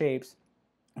small shapes,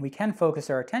 we can focus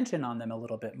our attention on them a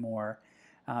little bit more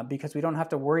because we don't have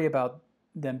to worry about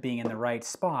them being in the right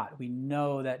spot. We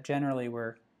know that generally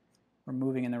we're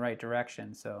moving in the right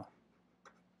direction. So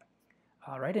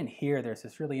right in here, there's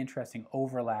this really interesting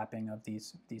overlapping of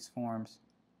these forms.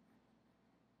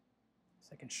 So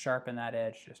I can sharpen that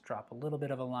edge, just drop a little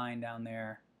bit of a line down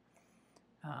there.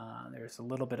 There's a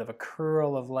little bit of a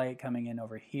curl of light coming in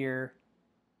over here.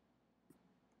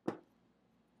 There's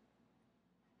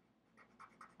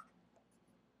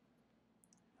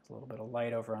a little bit of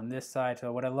light over on this side.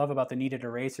 So what I love about the kneaded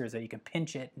eraser is that you can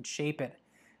pinch it and shape it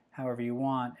however you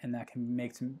want, and that can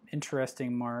make some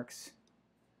interesting marks.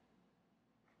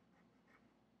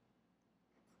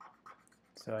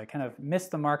 So I kind of missed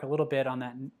the mark a little bit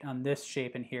on this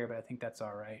shape in here, but I think that's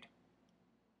all right.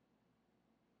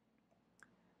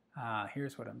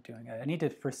 Here's what I'm doing. I need to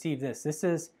perceive this. This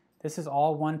is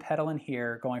all one petal in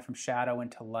here going from shadow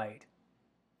into light.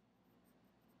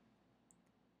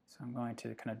 So So I'm going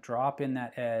to kind of drop in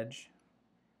that edge,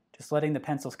 just letting the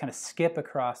pencils kind of skip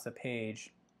across the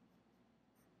page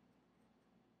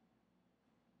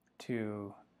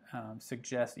to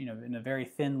suggest, in a very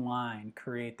thin line,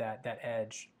 create that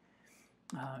edge.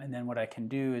 And then what I can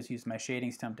do is use my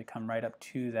shading stump to come right up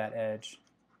to that edge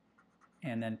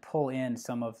and then pull in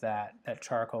some of that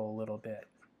charcoal a little bit.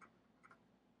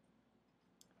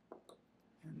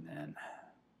 And then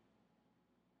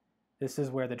this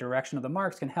is where the direction of the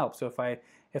marks can help. So if I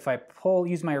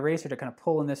use my eraser to kind of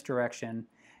pull in this direction,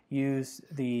 use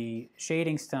the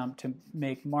shading stump to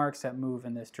make marks that move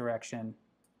in this direction,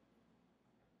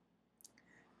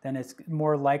 then it's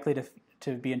more likely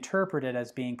to be interpreted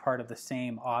as being part of the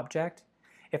same object.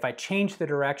 If I change the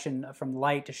direction from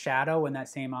light to shadow in that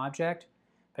same object,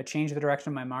 if I change the direction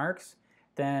of my marks,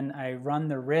 then I run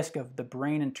the risk of the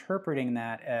brain interpreting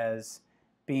that as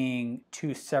being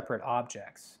two separate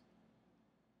objects,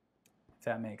 if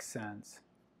that makes sense.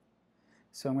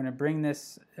 So I'm going to bring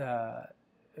this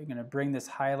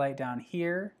highlight down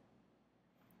here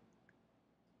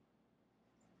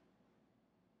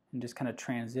and just kind of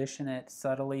transition it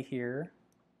subtly here.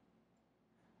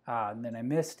 And then I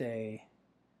missed a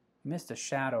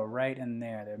shadow right in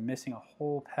there. They're missing a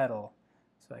whole petal,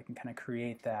 so I can kind of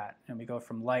create that. And we go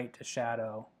from light to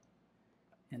shadow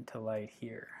into light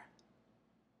here.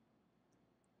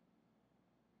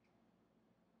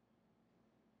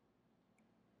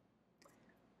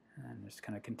 And just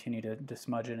kind of continue to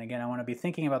smudge it. And again, I want to be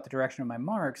thinking about the direction of my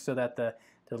marks so that the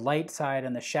light side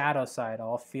and the shadow side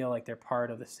all feel like they're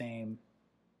part of the same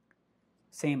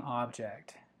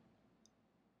object.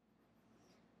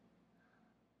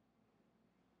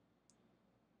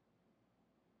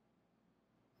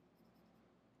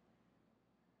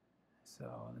 So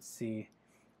let's see.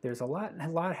 There's a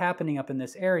lot happening up in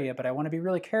this area, but I want to be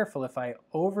really careful. If I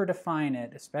over-define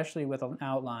it, especially with an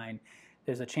outline,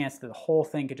 there's a chance that the whole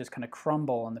thing could just kind of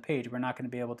crumble on the page. We're not going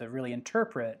to be able to really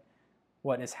interpret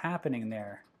what is happening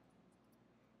there.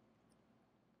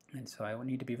 And so I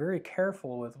need to be very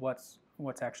careful with what's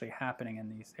actually happening in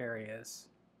these areas.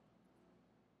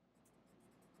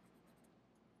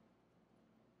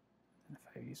 And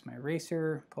if I use my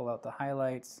eraser, pull out the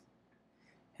highlights,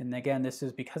 and again, this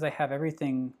is because I have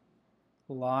everything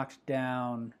locked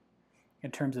down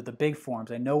in terms of the big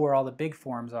forms. I know where all the big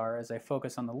forms are. As I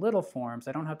focus on the little forms,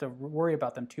 I don't have to worry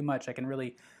about them too much. I can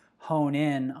really hone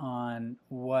in on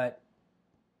what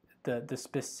the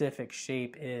specific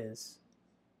shape is.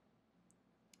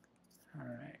 All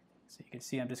right, so you can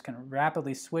see I'm just kind of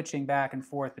rapidly switching back and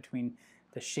forth between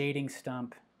the shading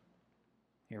stump,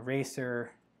 the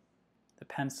eraser, the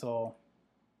pencil.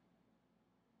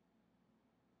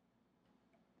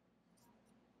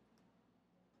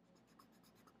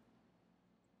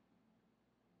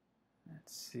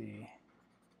 Let's see.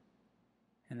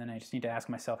 And then I just need to ask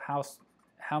myself,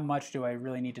 how much do I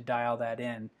really need to dial that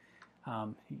in?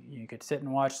 You could sit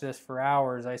and watch this for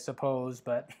hours, I suppose,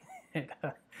 but we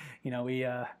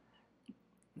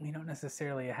don't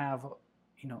necessarily have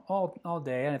all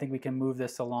day, and I think we can move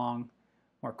this along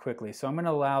more quickly. So I'm going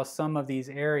to allow some of these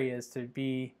areas to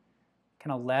be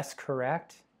kind of less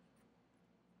correct.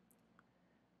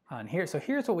 So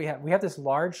here's what we have. We have this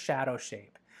large shadow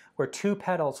shape where two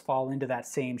petals fall into that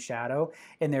same shadow,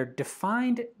 and they're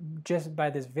defined just by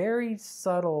this very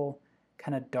subtle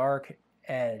kind of dark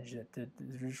edge.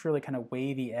 There's really kind of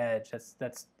wavy edge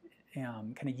that's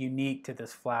kind of unique to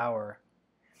this flower.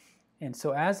 And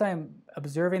so as I'm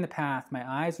observing the path, my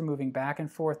eyes are moving back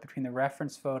and forth between the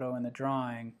reference photo and the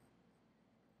drawing.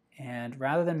 And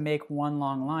rather than make one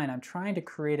long line, I'm trying to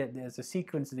create it as a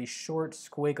sequence of these short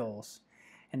squiggles.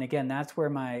 And again, that's where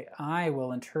my eye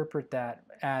will interpret that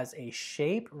as a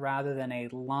shape rather than a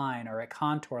line or a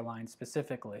contour line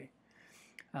specifically.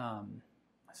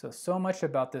 So much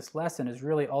about this lesson is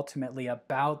really ultimately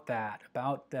about that,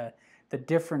 about the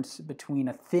difference between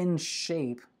a thin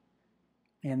shape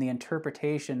and the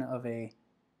interpretation of a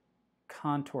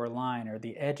contour line, or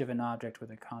the edge of an object with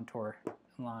a contour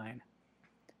line.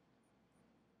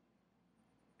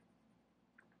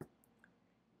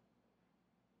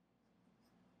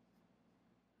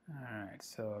 All right,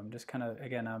 so I'm just kind of,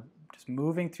 again, I'm just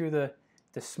moving through the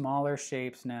smaller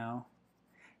shapes now.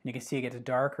 And you can see it gets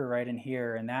darker right in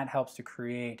here, and that helps to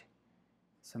create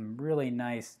some really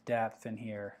nice depth in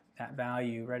here. That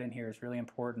value right in here is really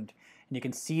important. And you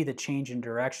can see the change in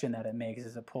direction that it makes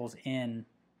as it pulls in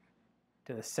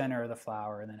to the center of the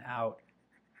flower and then out.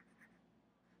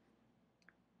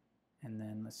 And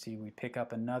then let's see, we pick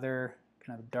up another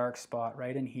kind of dark spot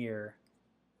right in here.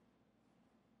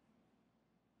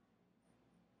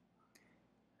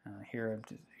 Here,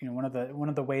 one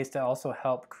of the ways to also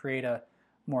help create a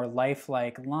more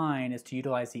lifelike line is to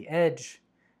utilize the edge,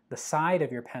 the side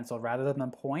of your pencil rather than the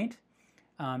point,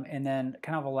 and then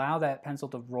kind of allow that pencil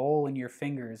to roll in your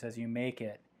fingers as you make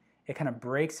it. It kind of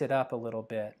breaks it up a little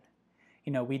bit.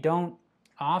 We don't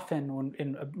often,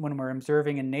 when we're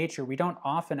observing in nature, we don't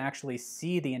often actually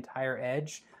see the entire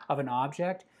edge of an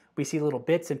object. We see little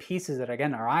bits and pieces that,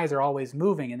 again, our eyes are always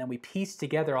moving, and then we piece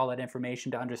together all that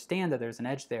information to understand that there's an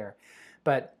edge there.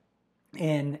 But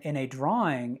in a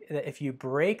drawing, if you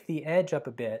break the edge up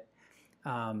a bit,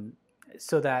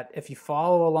 so that if you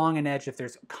follow along an edge, if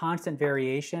there's constant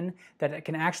variation, that it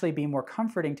can actually be more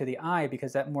comforting to the eye,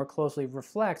 because that more closely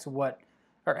reflects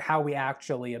how we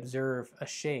actually observe a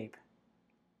shape.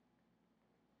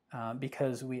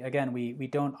 Because we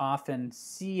don't often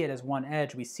see it as one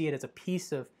edge. We see it as a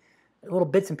piece of little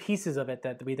bits and pieces of it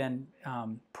that we then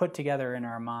put together in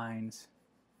our minds.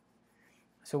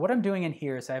 So what I'm doing in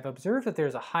here is I've observed that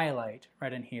there's a highlight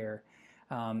right in here.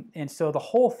 And so the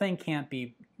whole thing can't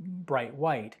be bright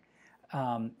white.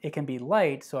 It can be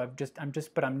light, so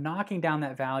but I'm knocking down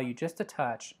that value just a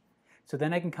touch. So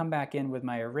then I can come back in with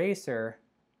my eraser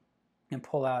and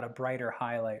pull out a brighter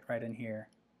highlight right in here,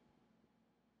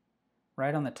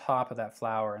 right on the top of that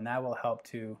flower, and that will help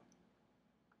to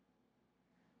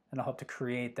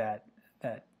create that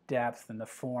depth and the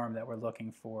form that we're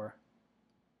looking for.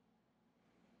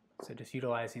 So just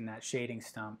utilizing that shading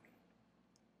stump.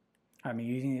 I mean,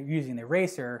 using the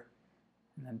eraser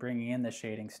and then bringing in the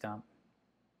shading stump.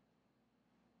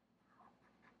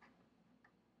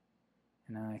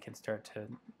 And now I can start to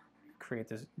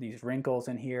create these wrinkles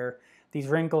in here. These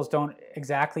wrinkles don't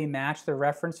exactly match the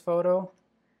reference photo,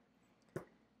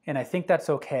 and I think that's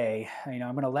okay. I'm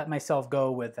going to let myself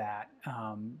go with that.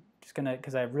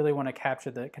 Because I really want to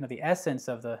capture the kind of the essence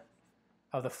of the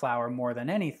flower more than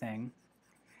anything.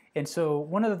 And so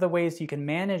one of the ways you can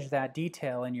manage that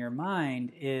detail in your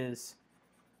mind is,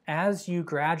 as you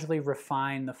gradually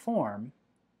refine the form,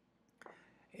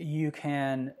 you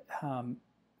can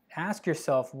ask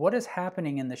yourself, what is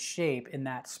happening in the shape in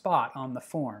that spot on the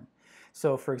form?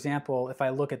 So for example, if I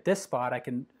look at this spot, I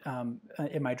can,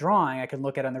 in my drawing, I can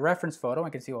look at it on the reference photo, I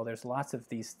can see, well, there's lots of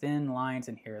these thin lines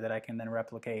in here that I can then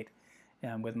replicate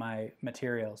with my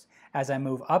materials. As I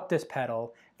move up this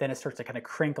petal, then it starts to kind of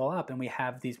crinkle up, and we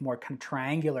have these more kind of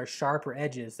triangular, sharper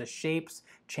edges. The shapes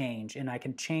change, and I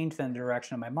can change the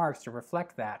direction of my marks to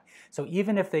reflect that. So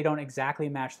even if they don't exactly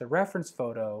match the reference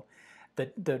photo,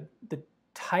 the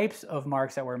types of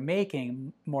marks that we're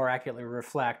making more accurately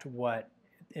reflect what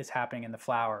is happening in the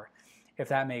flower, if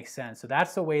that makes sense. So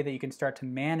that's the way that you can start to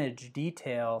manage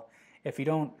detail if you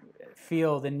don't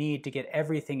feel the need to get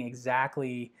everything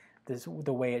exactly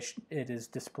the way it is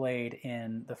displayed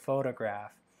in the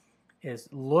photograph. Is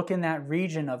look in that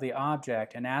region of the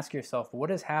object and ask yourself, what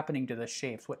is happening to the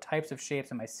shapes? What types of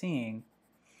shapes am I seeing?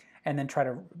 And then try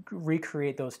to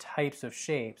recreate those types of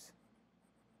shapes.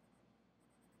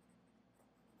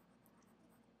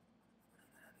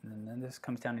 And then this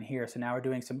comes down in here. So now we're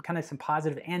doing some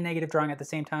positive and negative drawing at the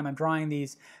same time. I'm drawing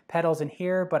these petals in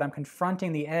here, but I'm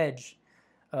confronting the edge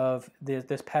of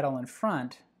this petal in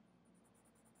front.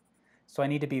 So I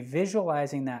need to be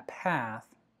visualizing that path.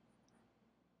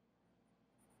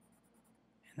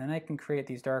 And then I can create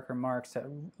these darker marks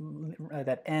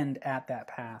that end at that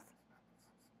path.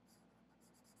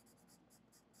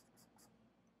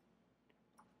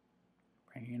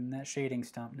 Bringing in that shading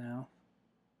stump now.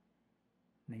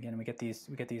 And again, we get these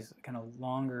kind of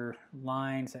longer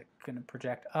lines that kind of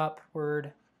project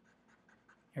upward.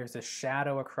 Here's a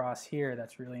shadow across here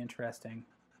that's really interesting.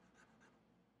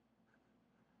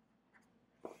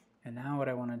 And now what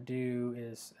I want to do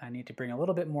is I need to bring a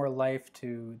little bit more life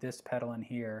to this petal in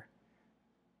here.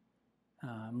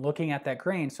 I'm looking at that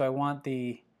grain, so I want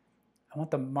the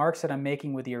marks that I'm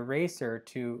making with the eraser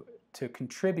to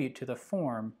contribute to the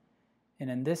form. And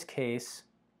in this case,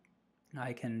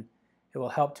 it will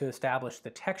help to establish the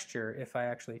texture if I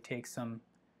actually take some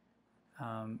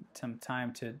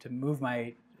time to move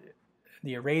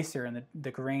the eraser and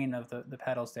the grain of the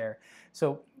petals there.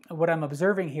 So what I'm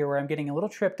observing here, where I'm getting a little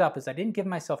tripped up, is I didn't give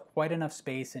myself quite enough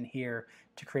space in here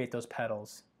to create those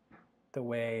petals the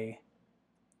way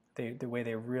they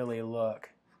really look.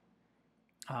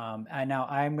 And now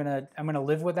I'm gonna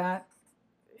live with that.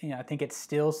 I think it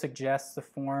still suggests the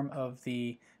form of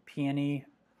the peony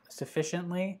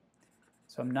sufficiently.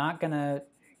 So I'm not gonna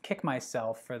kick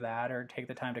myself for that or take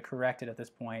the time to correct it at this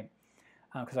point,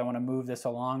 because I want to move this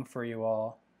along for you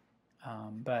all.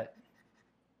 But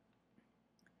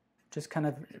just kind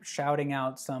of shouting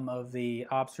out some of the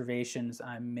observations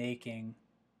I'm making.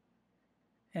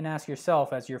 and ask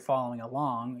yourself as you're following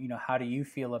along, you know, how do you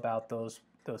feel about those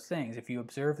things? If you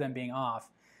observe them being off,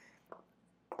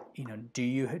 you know, do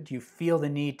you feel the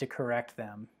need to correct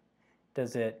them?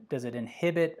 Does it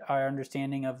inhibit our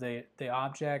understanding of the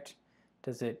object?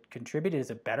 Does it contribute?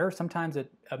 Is it better? Sometimes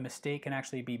a mistake can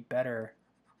actually be better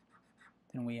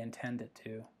than we intend it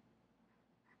to.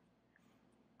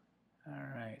 All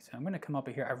right, so I'm going to come up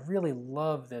here. I really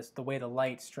love this, the way the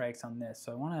light strikes on this.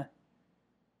 So I want to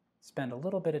spend a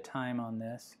little bit of time on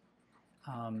this.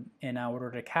 And now in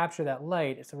order to capture that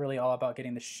light, it's really all about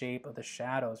getting the shape of the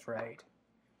shadows right.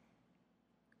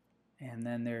 And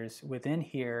then there's, within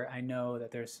here, I know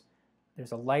that there's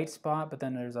a light spot, but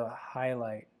then there's a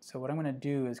highlight. So what I'm going to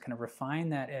do is kind of refine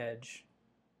that edge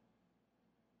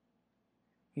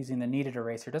using the kneaded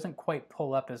eraser. It doesn't quite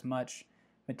pull up as much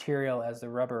material as the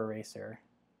rubber eraser.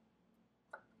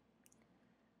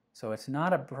 So it's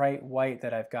not a bright white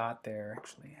that I've got there.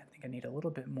 Actually, I think I need a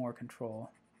little bit more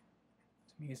control.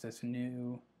 So I'm going to use this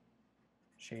new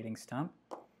shading stump.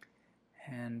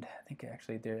 And I think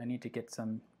actually I need to get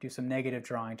do some negative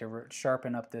drawing to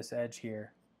sharpen up this edge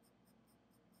here.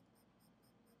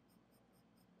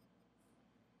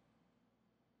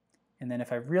 And then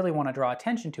if I really want to draw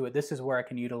attention to it, this is where I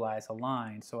can utilize a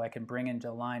line. So I can bring into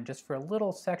a line just for a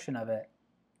little section of it.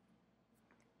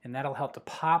 And that'll help to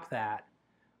pop that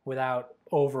without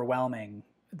overwhelming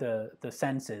the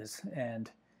senses and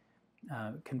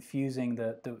confusing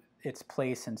its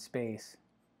place in space.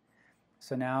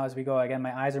 So now as we go, again,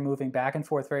 my eyes are moving back and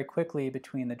forth very quickly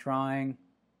between the drawing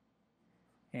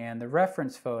and the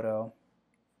reference photo.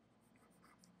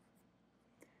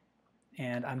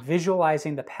 And I'm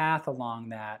visualizing the path along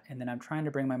that, and then I'm trying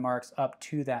to bring my marks up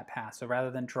to that path. So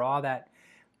rather than draw that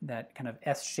kind of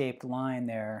S-shaped line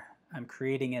there, I'm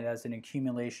creating it as an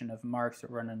accumulation of marks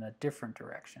that run in a different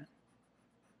direction.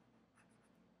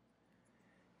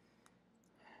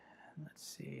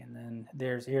 Let's see, and then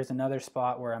here's another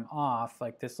spot where I'm off,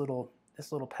 like this little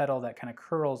petal that kind of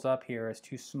curls up here is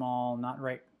too small, not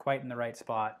quite in the right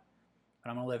spot, but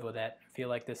I'm gonna live with it. I feel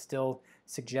like this still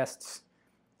suggests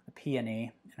a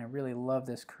peony, and I really love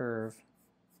this curve.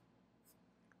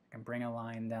 I can bring a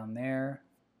line down there,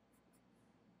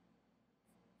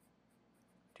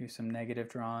 do some negative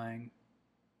drawing.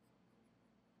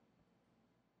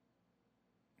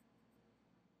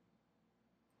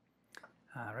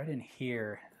 Right in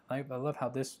here, I love how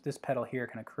this petal here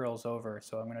kind of curls over.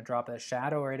 So I'm going to drop a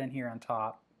shadow right in here on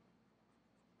top,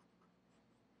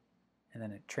 and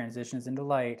then it transitions into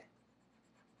light,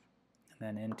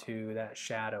 and then into that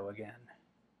shadow again.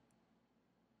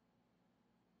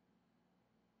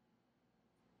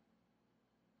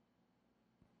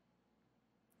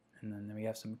 And then we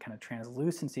have some kind of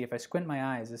translucency. If I squint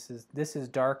my eyes, this is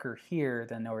darker here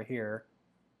than over here.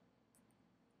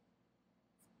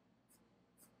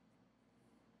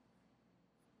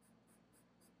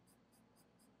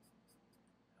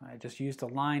 I just used a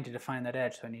line to define that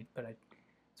edge, so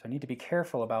I need to be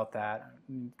careful about that.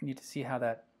 I need to see how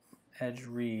that edge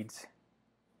reads.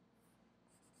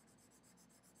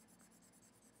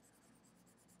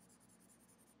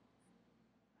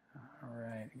 All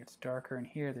right, it gets darker in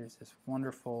here. There's this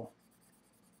wonderful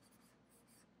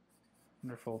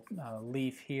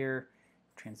leaf here.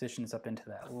 Transitions up into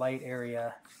that light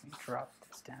area. Let me drop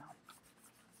this down.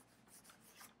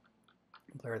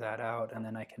 Blur that out, and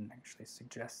then I can actually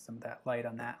suggest some of that light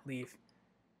on that leaf.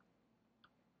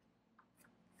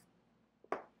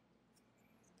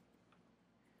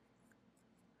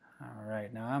 All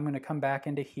right, now I'm going to come back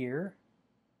into here,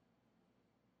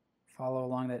 follow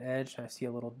along that edge. I see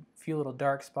a few little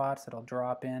dark spots that I'll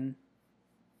drop in.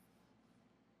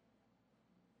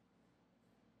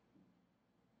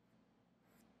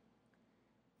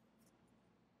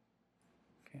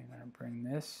 Okay, I'm going to bring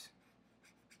this.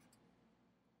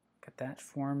 Get that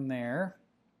form there.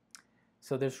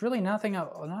 So there's really not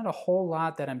a whole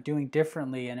lot that I'm doing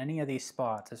differently in any of these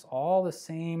spots. It's all the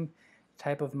same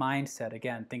type of mindset.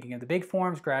 Again, thinking of the big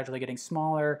forms gradually getting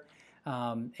smaller,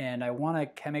 and I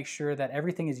want to make sure that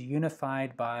everything is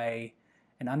unified by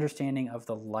an understanding of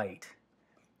the light,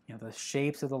 you know, the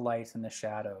shapes of the lights and the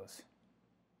shadows.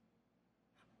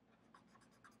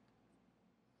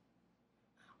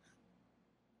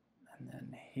 And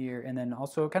then here, and then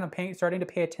also kind of starting to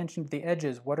pay attention to the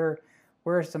edges. Where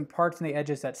are some parts in the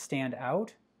edges that stand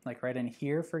out, like right in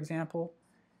here, for example?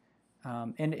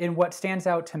 And what stands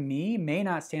out to me may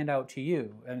not stand out to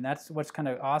you. And that's what's kind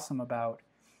of awesome about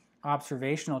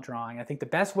observational drawing. I think the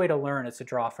best way to learn is to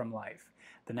draw from life.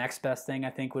 The next best thing, I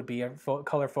think, would be a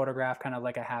color photograph, kind of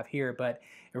like I have here. But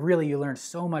really, you learn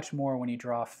so much more when you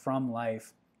draw from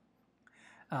life.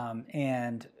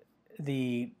 And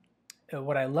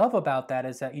what I love about that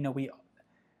is that, you know, we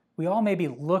all may be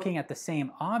looking at the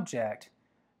same object,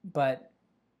 but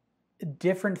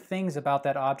different things about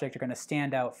that object are going to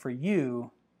stand out for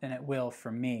you than it will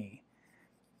for me.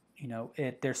 You know,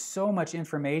 there's so much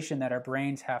information that our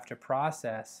brains have to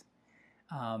process,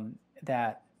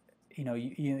 that, you know,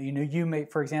 you may,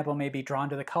 for example, may be drawn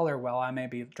to the color, while I may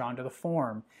be drawn to the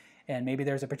form, and maybe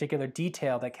there's a particular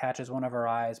detail that catches one of our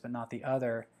eyes but not the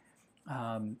other.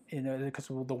 You know, because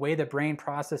the way the brain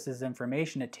processes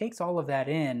information, it takes all of that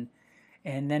in,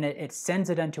 and then it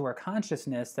sends it into our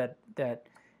consciousness that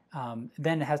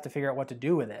then it has to figure out what to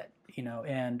do with it, you know,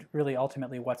 and really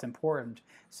ultimately what's important.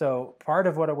 So part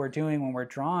of what we're doing when we're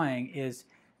drawing is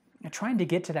trying to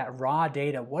get to that raw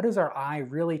data. What is our eye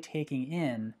really taking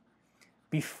in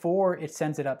before it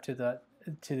sends it up to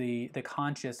the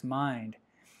conscious mind?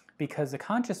 Because the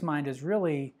conscious mind is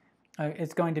really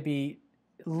it's going to be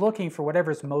looking for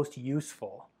whatever's most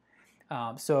useful.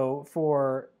 So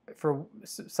for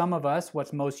some of us,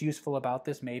 what's most useful about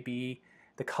this may be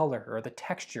the color or the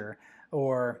texture,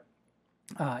 or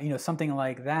you know, something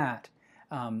like that.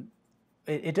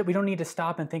 We don't need to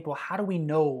stop and think, well, how do we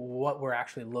know what we're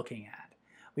actually looking at?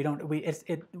 We don't.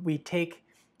 We take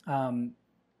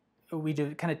we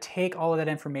do kind of take all of that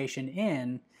information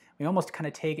in. We almost kind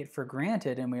of take it for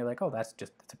granted, and we're like, oh,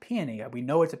 it's a peony. We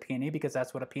know it's a peony because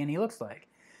that's what a peony looks like.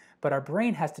 But our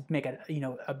brain has to make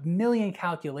a million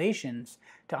calculations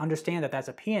to understand that that's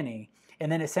a peony,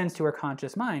 and then it sends to our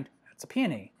conscious mind, it's a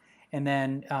peony. And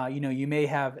then you know, you may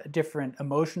have different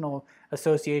emotional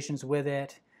associations with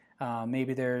it.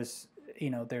 Maybe there's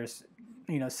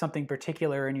something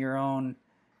particular in your own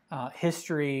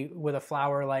history with a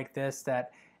flower like this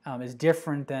that is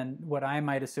different than what I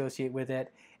might associate with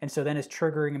it, and so then it's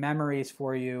triggering memories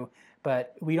for you.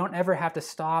 But we don't ever have to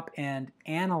stop and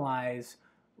analyze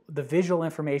the visual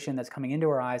information that's coming into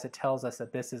our eyes that tells us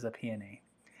that this is a peony,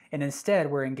 and instead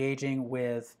we're engaging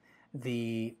with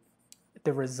the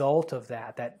result of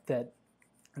that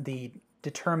the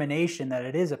determination that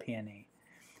it is a peony.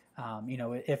 You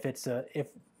know,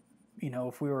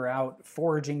 if we were out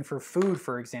foraging for food,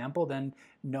 for example, then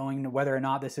knowing whether or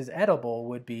not this is edible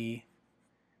would be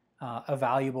a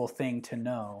valuable thing to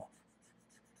know.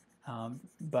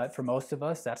 But for most of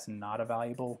us, that's not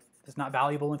valuable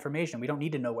information. We don't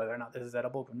need to know whether or not this is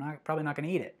edible. We're probably not going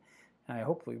to eat it. And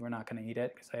hopefully we're not going to eat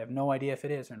it, because I have no idea if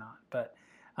it is or not. But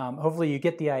hopefully you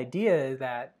get the idea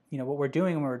that, you know, what we're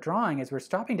doing when we're drawing is we're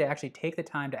stopping to actually take the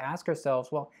time to ask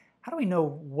ourselves, well, how do we know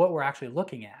what we're actually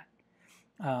looking at?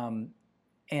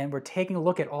 And we're taking a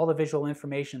look at all the visual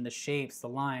information, the shapes, the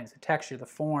lines, the texture, the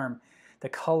form, the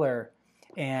color,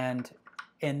 and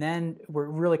then we're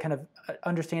really kind of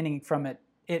understanding from it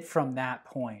from that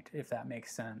point, if that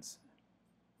makes sense.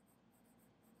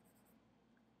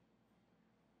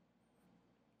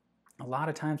 A lot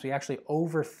of times we actually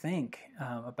overthink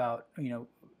about, you know,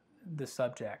 the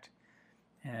subject,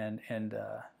 and you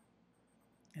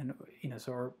know,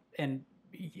 so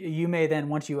you may then,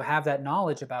 once you have that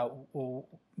knowledge about, well,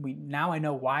 now I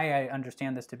know why I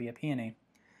understand this to be a peony,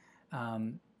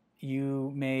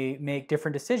 you may make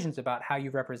different decisions about how you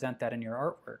represent that in your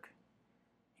artwork.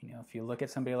 You know, if you look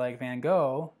at somebody like Van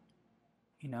Gogh,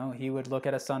 you know, he would look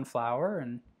at a sunflower,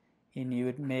 and you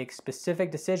would make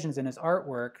specific decisions in his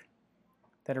artwork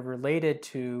that are related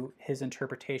to his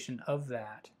interpretation of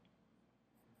that,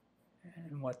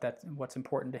 and what's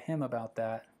important to him about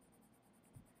that.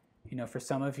 You know, for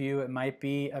some of you, it might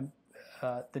be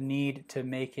the need to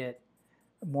make it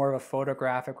more of a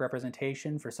photographic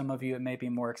representation. For some of you, it may be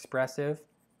more expressive.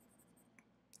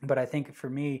 But I think for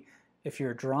me, if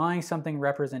you're drawing something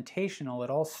representational,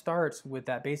 it all starts with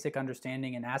that basic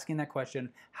understanding and asking that question,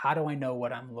 how do I know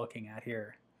what I'm looking at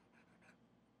here?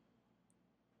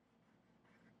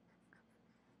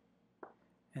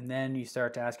 And then you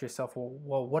start to ask yourself,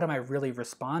 well, what am I really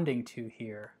responding to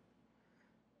here?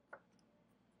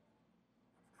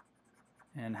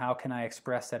 And how can I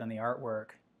express that in the artwork?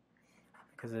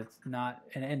 Because it's not,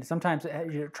 and sometimes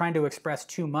you're trying to express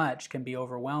too much can be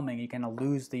overwhelming. You kind of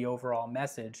lose the overall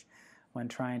message when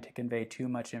trying to convey too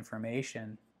much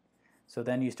information. So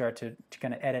then you start to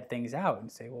kind of edit things out and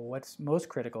say, well, what's most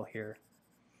critical here?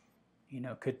 You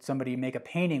know, could somebody make a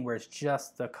painting where it's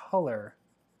just the color?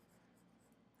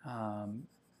 You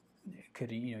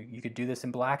could do this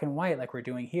in black and white like we're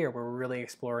doing here, where we're really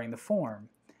exploring the form.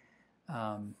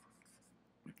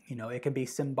 You know, it can be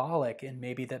symbolic, and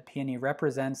maybe that peony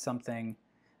represents something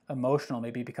emotional.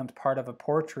 Maybe it becomes part of a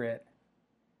portrait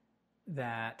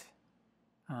that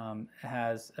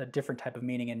has a different type of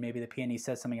meaning, and maybe the peony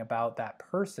says something about that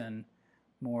person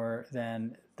more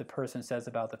than the person says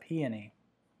about the peony.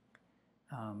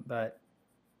 But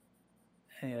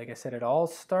like I said, it all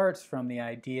starts from the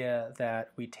idea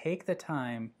that we take the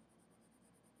time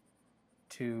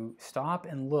to stop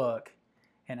and look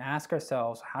and ask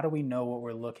ourselves, how do we know what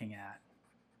we're looking at?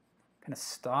 Kind of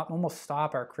stop, almost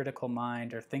stop our critical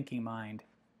mind or thinking mind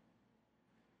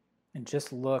and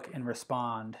just look and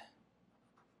respond.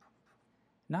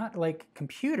 Not like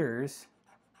computers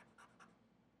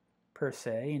per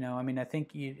se, you know, I mean, I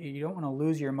think you don't want to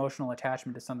lose your emotional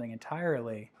attachment to something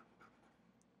entirely,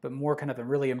 but more kind of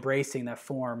really embracing that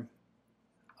form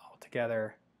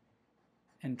altogether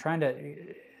and trying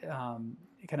to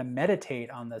kind of meditate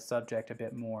on the subject a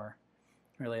bit more.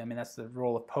 Really, I mean, that's the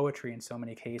role of poetry in so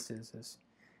many cases,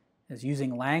 is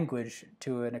using language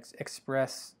to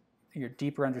express your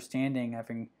deeper understanding,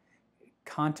 having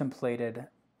contemplated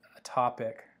a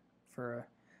topic for a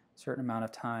certain amount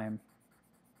of time,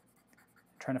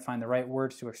 trying to find the right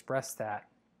words to express that.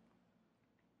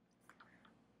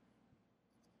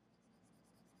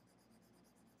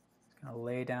 Just going to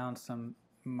lay down some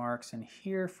marks in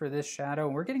here for this shadow.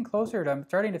 We're getting closer to, I'm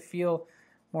starting to feel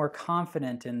more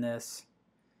confident in this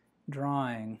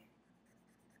drawing.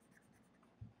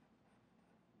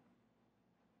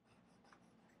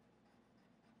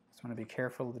 Just want to be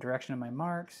careful of the direction of my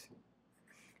marks.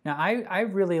 Now, I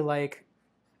really like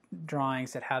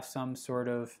drawings that have some sort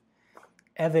of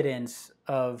evidence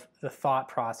of the thought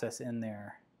process in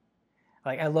there.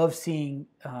 Like, I love seeing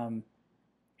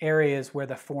areas where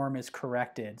the form is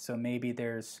corrected. So maybe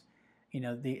there's, you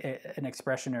know, an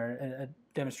expression or a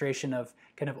demonstration of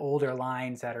kind of older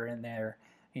lines that are in there.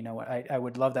 You know, I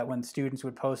would love that when students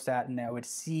would post that and I would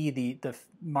see the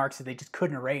marks that they just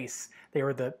couldn't erase. They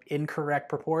were the incorrect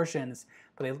proportions,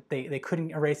 but they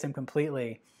couldn't erase them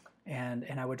completely. And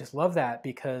I would just love that,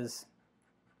 because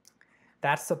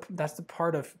that's the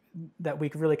part of that we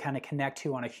really kind of connect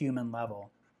to on a human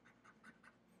level.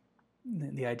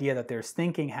 The idea that there's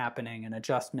thinking happening and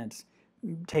adjustments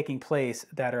taking place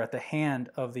that are at the hand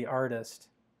of the artist.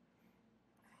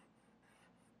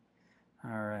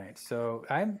 All right, so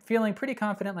I'm feeling pretty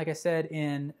confident, like I said,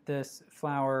 in this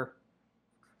flower.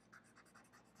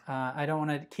 I don't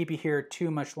want to keep you here too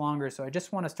much longer, so I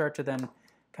just want to start to then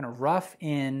kind of rough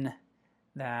in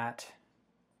that,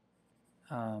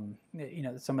 you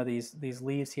know, some of these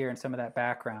leaves here and some of that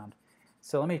background.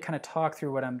 So let me kind of talk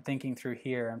through what I'm thinking through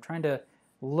here. I'm trying to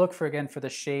look for, again, for the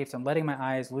shapes. I'm letting my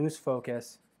eyes lose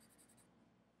focus.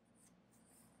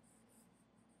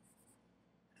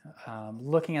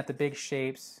 Looking at the big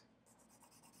shapes.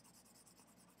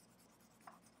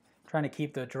 Trying to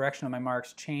keep the direction of my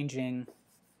marks changing.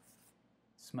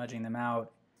 Smudging them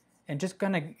out. And just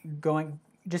kind of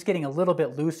just getting a little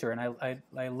bit looser. And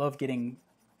I love getting,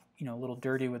 you know, a little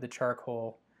dirty with the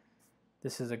charcoal.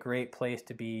 This is a great place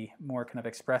to be more kind of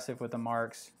expressive with the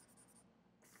marks.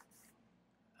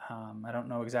 I don't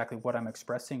know exactly what I'm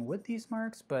expressing with these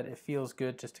marks, but it feels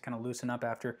good just to kind of loosen up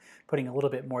after putting a little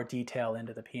bit more detail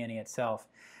into the peony itself.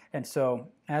 And so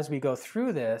as we go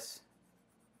through this,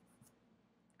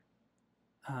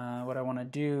 what I want to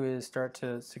do is start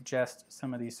to suggest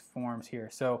some of these forms here.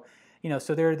 So, you know,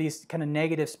 so there are these kind of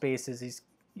negative spaces, these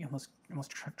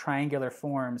almost triangular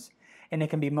forms, and it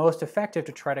can be most effective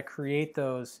to try to create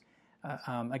those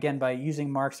again, by using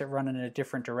marks that run in a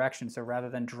different direction. So rather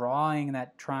than drawing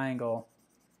that triangle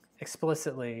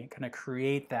explicitly, kind of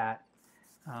create that.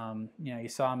 You know, you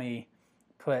saw me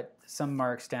put some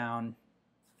marks down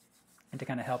and to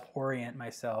kind of help orient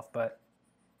myself, but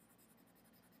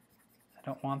I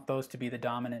don't want those to be the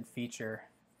dominant feature.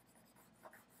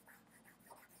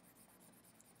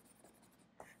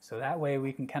 So that way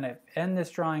we can kind of end this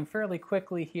drawing fairly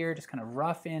quickly here, just kind of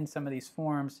rough in some of these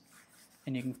forms.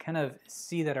 And you can kind of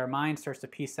see that our mind starts to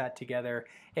piece that together.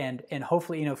 And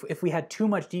hopefully, you know, if we had too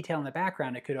much detail in the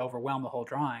background, it could overwhelm the whole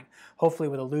drawing. Hopefully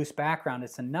with a loose background,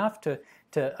 it's enough to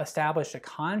establish a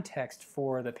context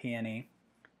for the peony,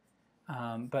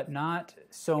 but not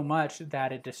so much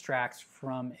that it distracts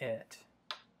from it.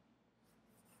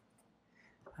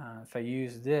 If I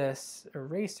use this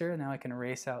eraser, now I can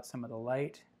erase out some of the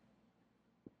light.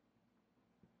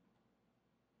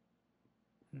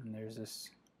 And there's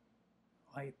this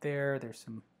light there, there's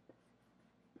some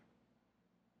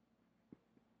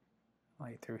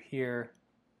light through here.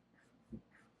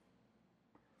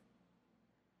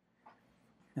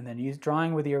 And then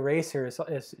drawing with the eraser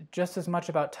is just as much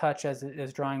about touch as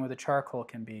drawing with a charcoal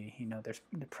can be. You know,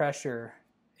 the pressure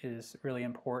is really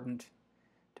important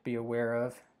to be aware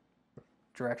of.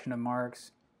 Direction of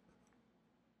marks.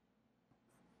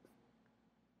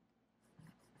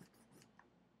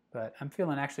 But I'm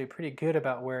feeling actually pretty good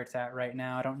about where it's at right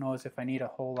now. I don't know as if I need a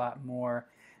whole lot more.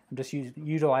 I'm just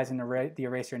utilizing the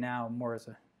eraser now more as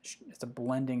a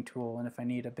blending tool, and if I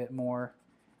need a bit more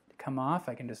to come off,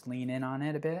 I can just lean in on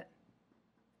it a bit.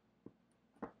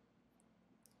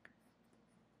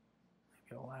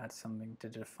 Maybe I'll add something to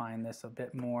define this a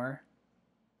bit more.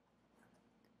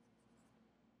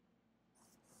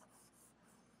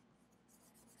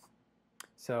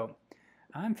 So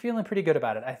I'm feeling pretty good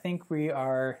about it. I think we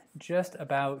are just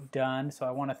about done. So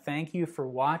I want to thank you for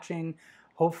watching.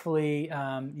 Hopefully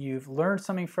you've learned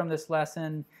something from this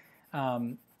lesson.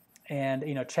 And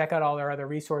check out all our other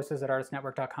resources at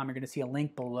artistnetwork.com. You're going to see a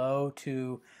link below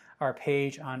to our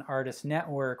page on Artist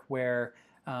Network where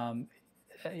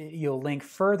you'll link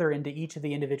further into each of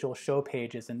the individual show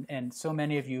pages. And so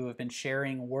many of you have been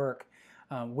sharing work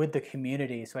with the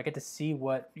community. So I get to see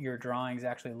what your drawings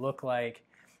actually look like.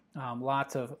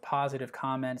 Lots of positive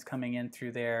comments coming in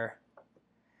through there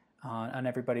on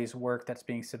everybody's work that's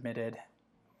being submitted.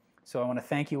 So I want to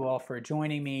thank you all for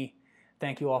joining me.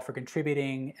 Thank you all for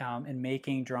contributing and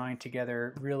making drawing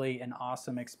together really an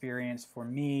awesome experience for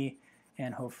me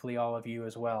and hopefully all of you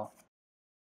as well.